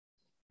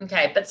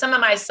 Okay. But some of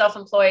my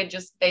self-employed,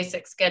 just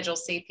basic Schedule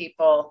C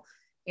people,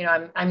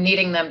 I'm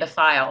needing them to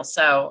file.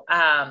 So,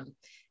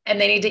 and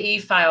they need to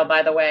e-file,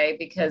 by the way,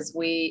 because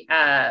we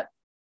can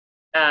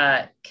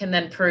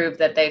then prove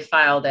that they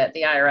filed it.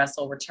 The IRS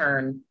will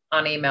return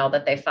on email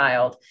that they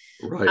filed.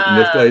 Right.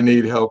 And if they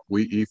need help,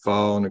 we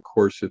e-file. And of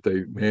course, if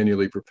they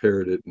manually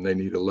prepared it and they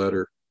need a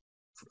letter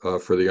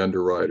for the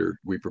underwriter,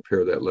 we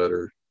prepare that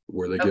letter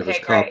where they give us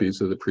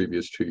copies of the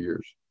previous 2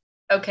 years.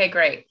 Okay,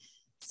 great.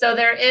 So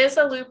there is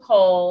a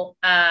loophole,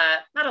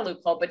 not a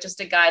loophole, but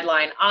just a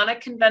guideline on a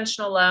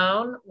conventional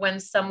loan when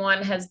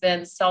someone has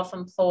been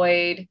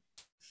self-employed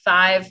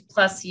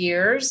 5+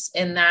 years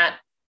in that,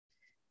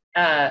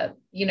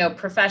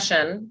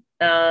 profession.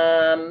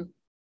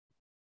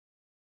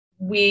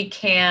 We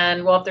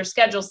can, if they're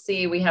Schedule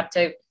C, we have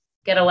to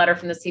get a letter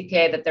from the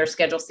CPA that they're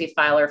Schedule C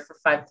filer for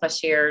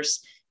 5+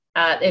 years.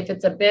 If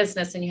it's a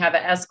business and you have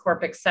an S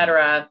Corp, et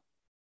cetera,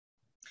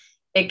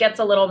 it gets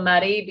a little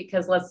muddy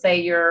because let's say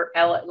you're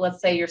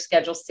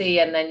Schedule C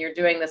and then you're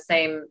doing the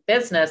same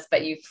business,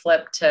 but you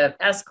flip to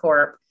S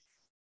Corp.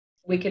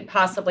 we could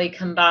possibly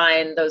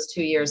combine those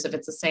 2 years if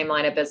it's the same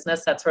line of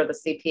business. That's where the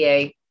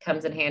CPA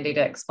comes in handy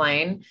to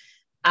explain.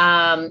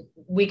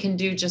 We can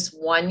do just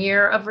 1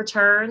 year of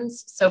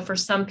returns. So for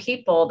some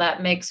people,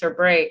 that makes or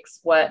breaks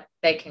what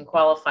they can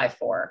qualify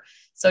for.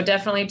 So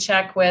definitely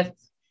check with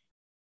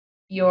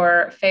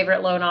your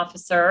favorite loan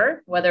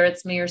officer, whether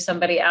it's me or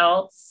somebody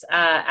else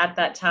at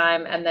that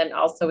time. And then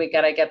also we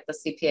got to get the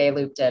CPA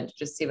looped in to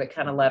just see what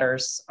kind of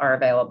letters are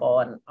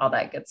available and all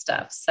that good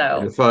stuff.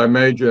 So if I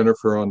may,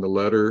 Jennifer, on the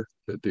letter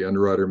that the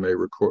underwriter may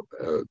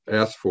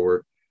ask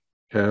for,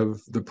 have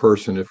the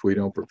person, if we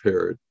don't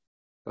prepare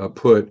it,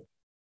 put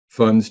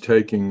funds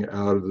taking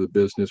out of the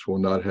business will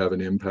not have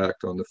an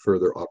impact on the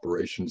further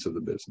operations of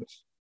the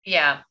business.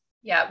 Yeah.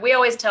 We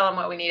always tell them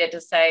what we needed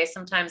to say.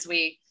 Sometimes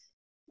we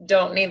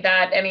don't need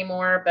that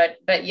anymore,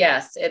 but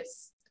yes,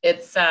 it's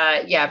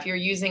if you're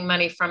using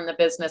money from the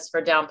business for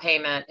down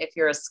payment, if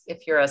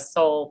you're a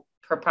sole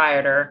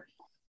proprietor,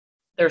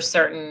 there's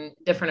certain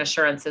different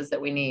assurances that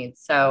we need.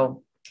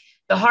 So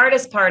the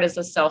hardest part is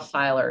the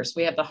self-filers.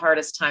 We have the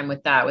hardest time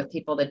with that, with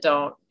people that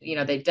don't,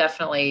 they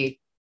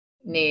definitely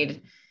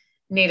need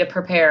a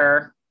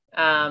preparer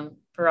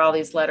for all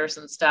these letters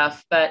and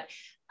stuff. But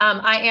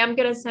I am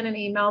going to send an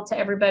email to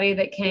everybody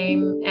that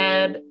came,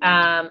 Ed,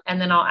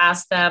 and then I'll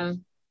ask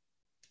them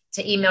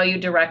to email you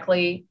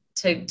directly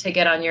to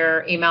get on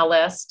your email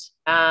list.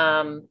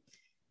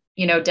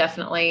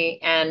 Definitely.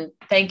 And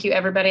thank you,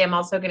 everybody. I'm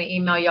also going to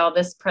email y'all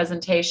this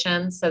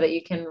presentation so that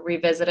you can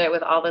revisit it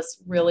with all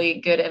this really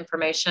good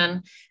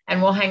information.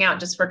 And we'll hang out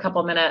just for a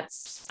couple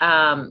minutes.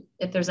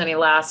 If there's any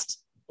last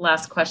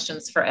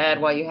questions for Ed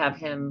while you have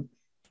him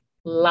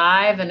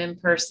live and in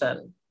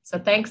person. So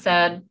thanks,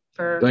 Ed.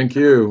 Thank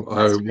you.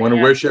 I want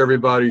to wish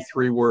everybody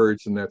 3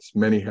 words, and that's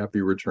many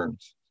happy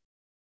returns.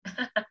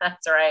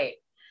 That's right.